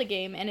of Zelda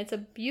game, and it's a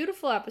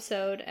beautiful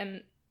episode,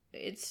 and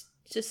it's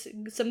just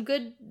some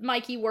good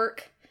Mikey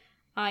work.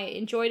 I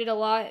enjoyed it a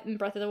lot, and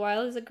Breath of the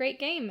Wild is a great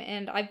game,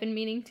 and I've been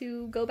meaning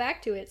to go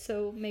back to it,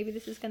 so maybe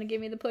this is going to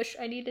give me the push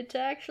I needed to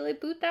actually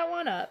boot that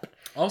one up.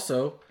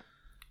 Also,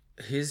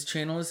 his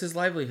channel is his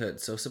livelihood,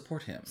 so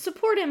support him.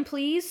 Support him,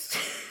 please.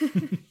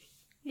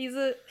 He's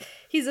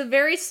a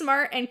very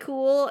smart and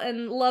cool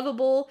and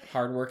lovable,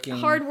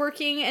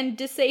 hardworking and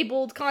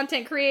disabled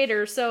content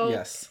creator, so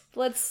yes.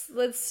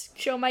 Let's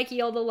show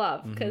Mikey all the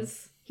love,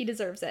 because he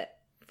deserves it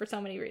for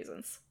so many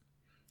reasons.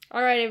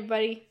 All right,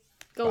 everybody.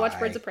 Go watch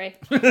Birds of Prey.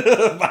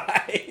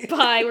 Bye.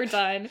 Bye, we're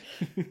done.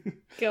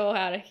 Go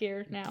out of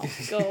here now.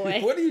 Go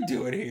away. What are you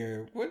doing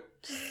here? What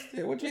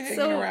you hanging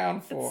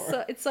around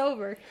for? It's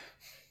over.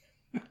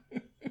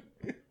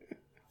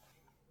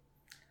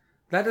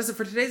 That does it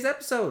for today's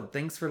episode.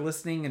 Thanks for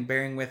listening and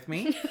bearing with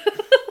me.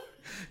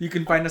 You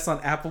can find us on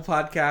Apple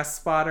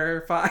Podcasts,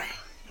 Spotify,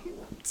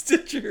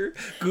 Stitcher,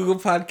 Google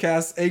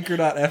Podcasts,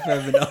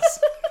 Anchor.fm, and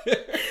elsewhere.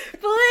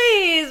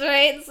 Please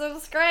rate,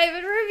 subscribe,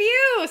 and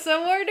review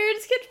so more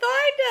nerds can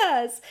find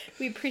us.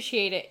 We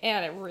appreciate it,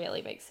 and it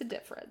really makes a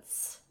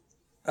difference.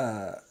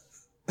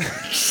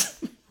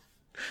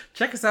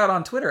 Check us out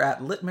on Twitter at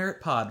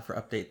LitMeritPod for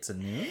updates and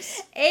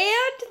news.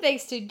 And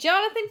thanks to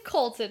Jonathan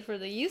Colton for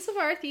the use of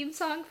our theme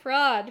song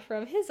Fraud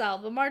from his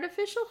album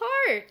Artificial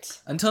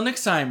Heart. Until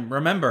next time,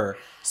 remember,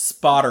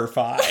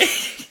 Spotterfy.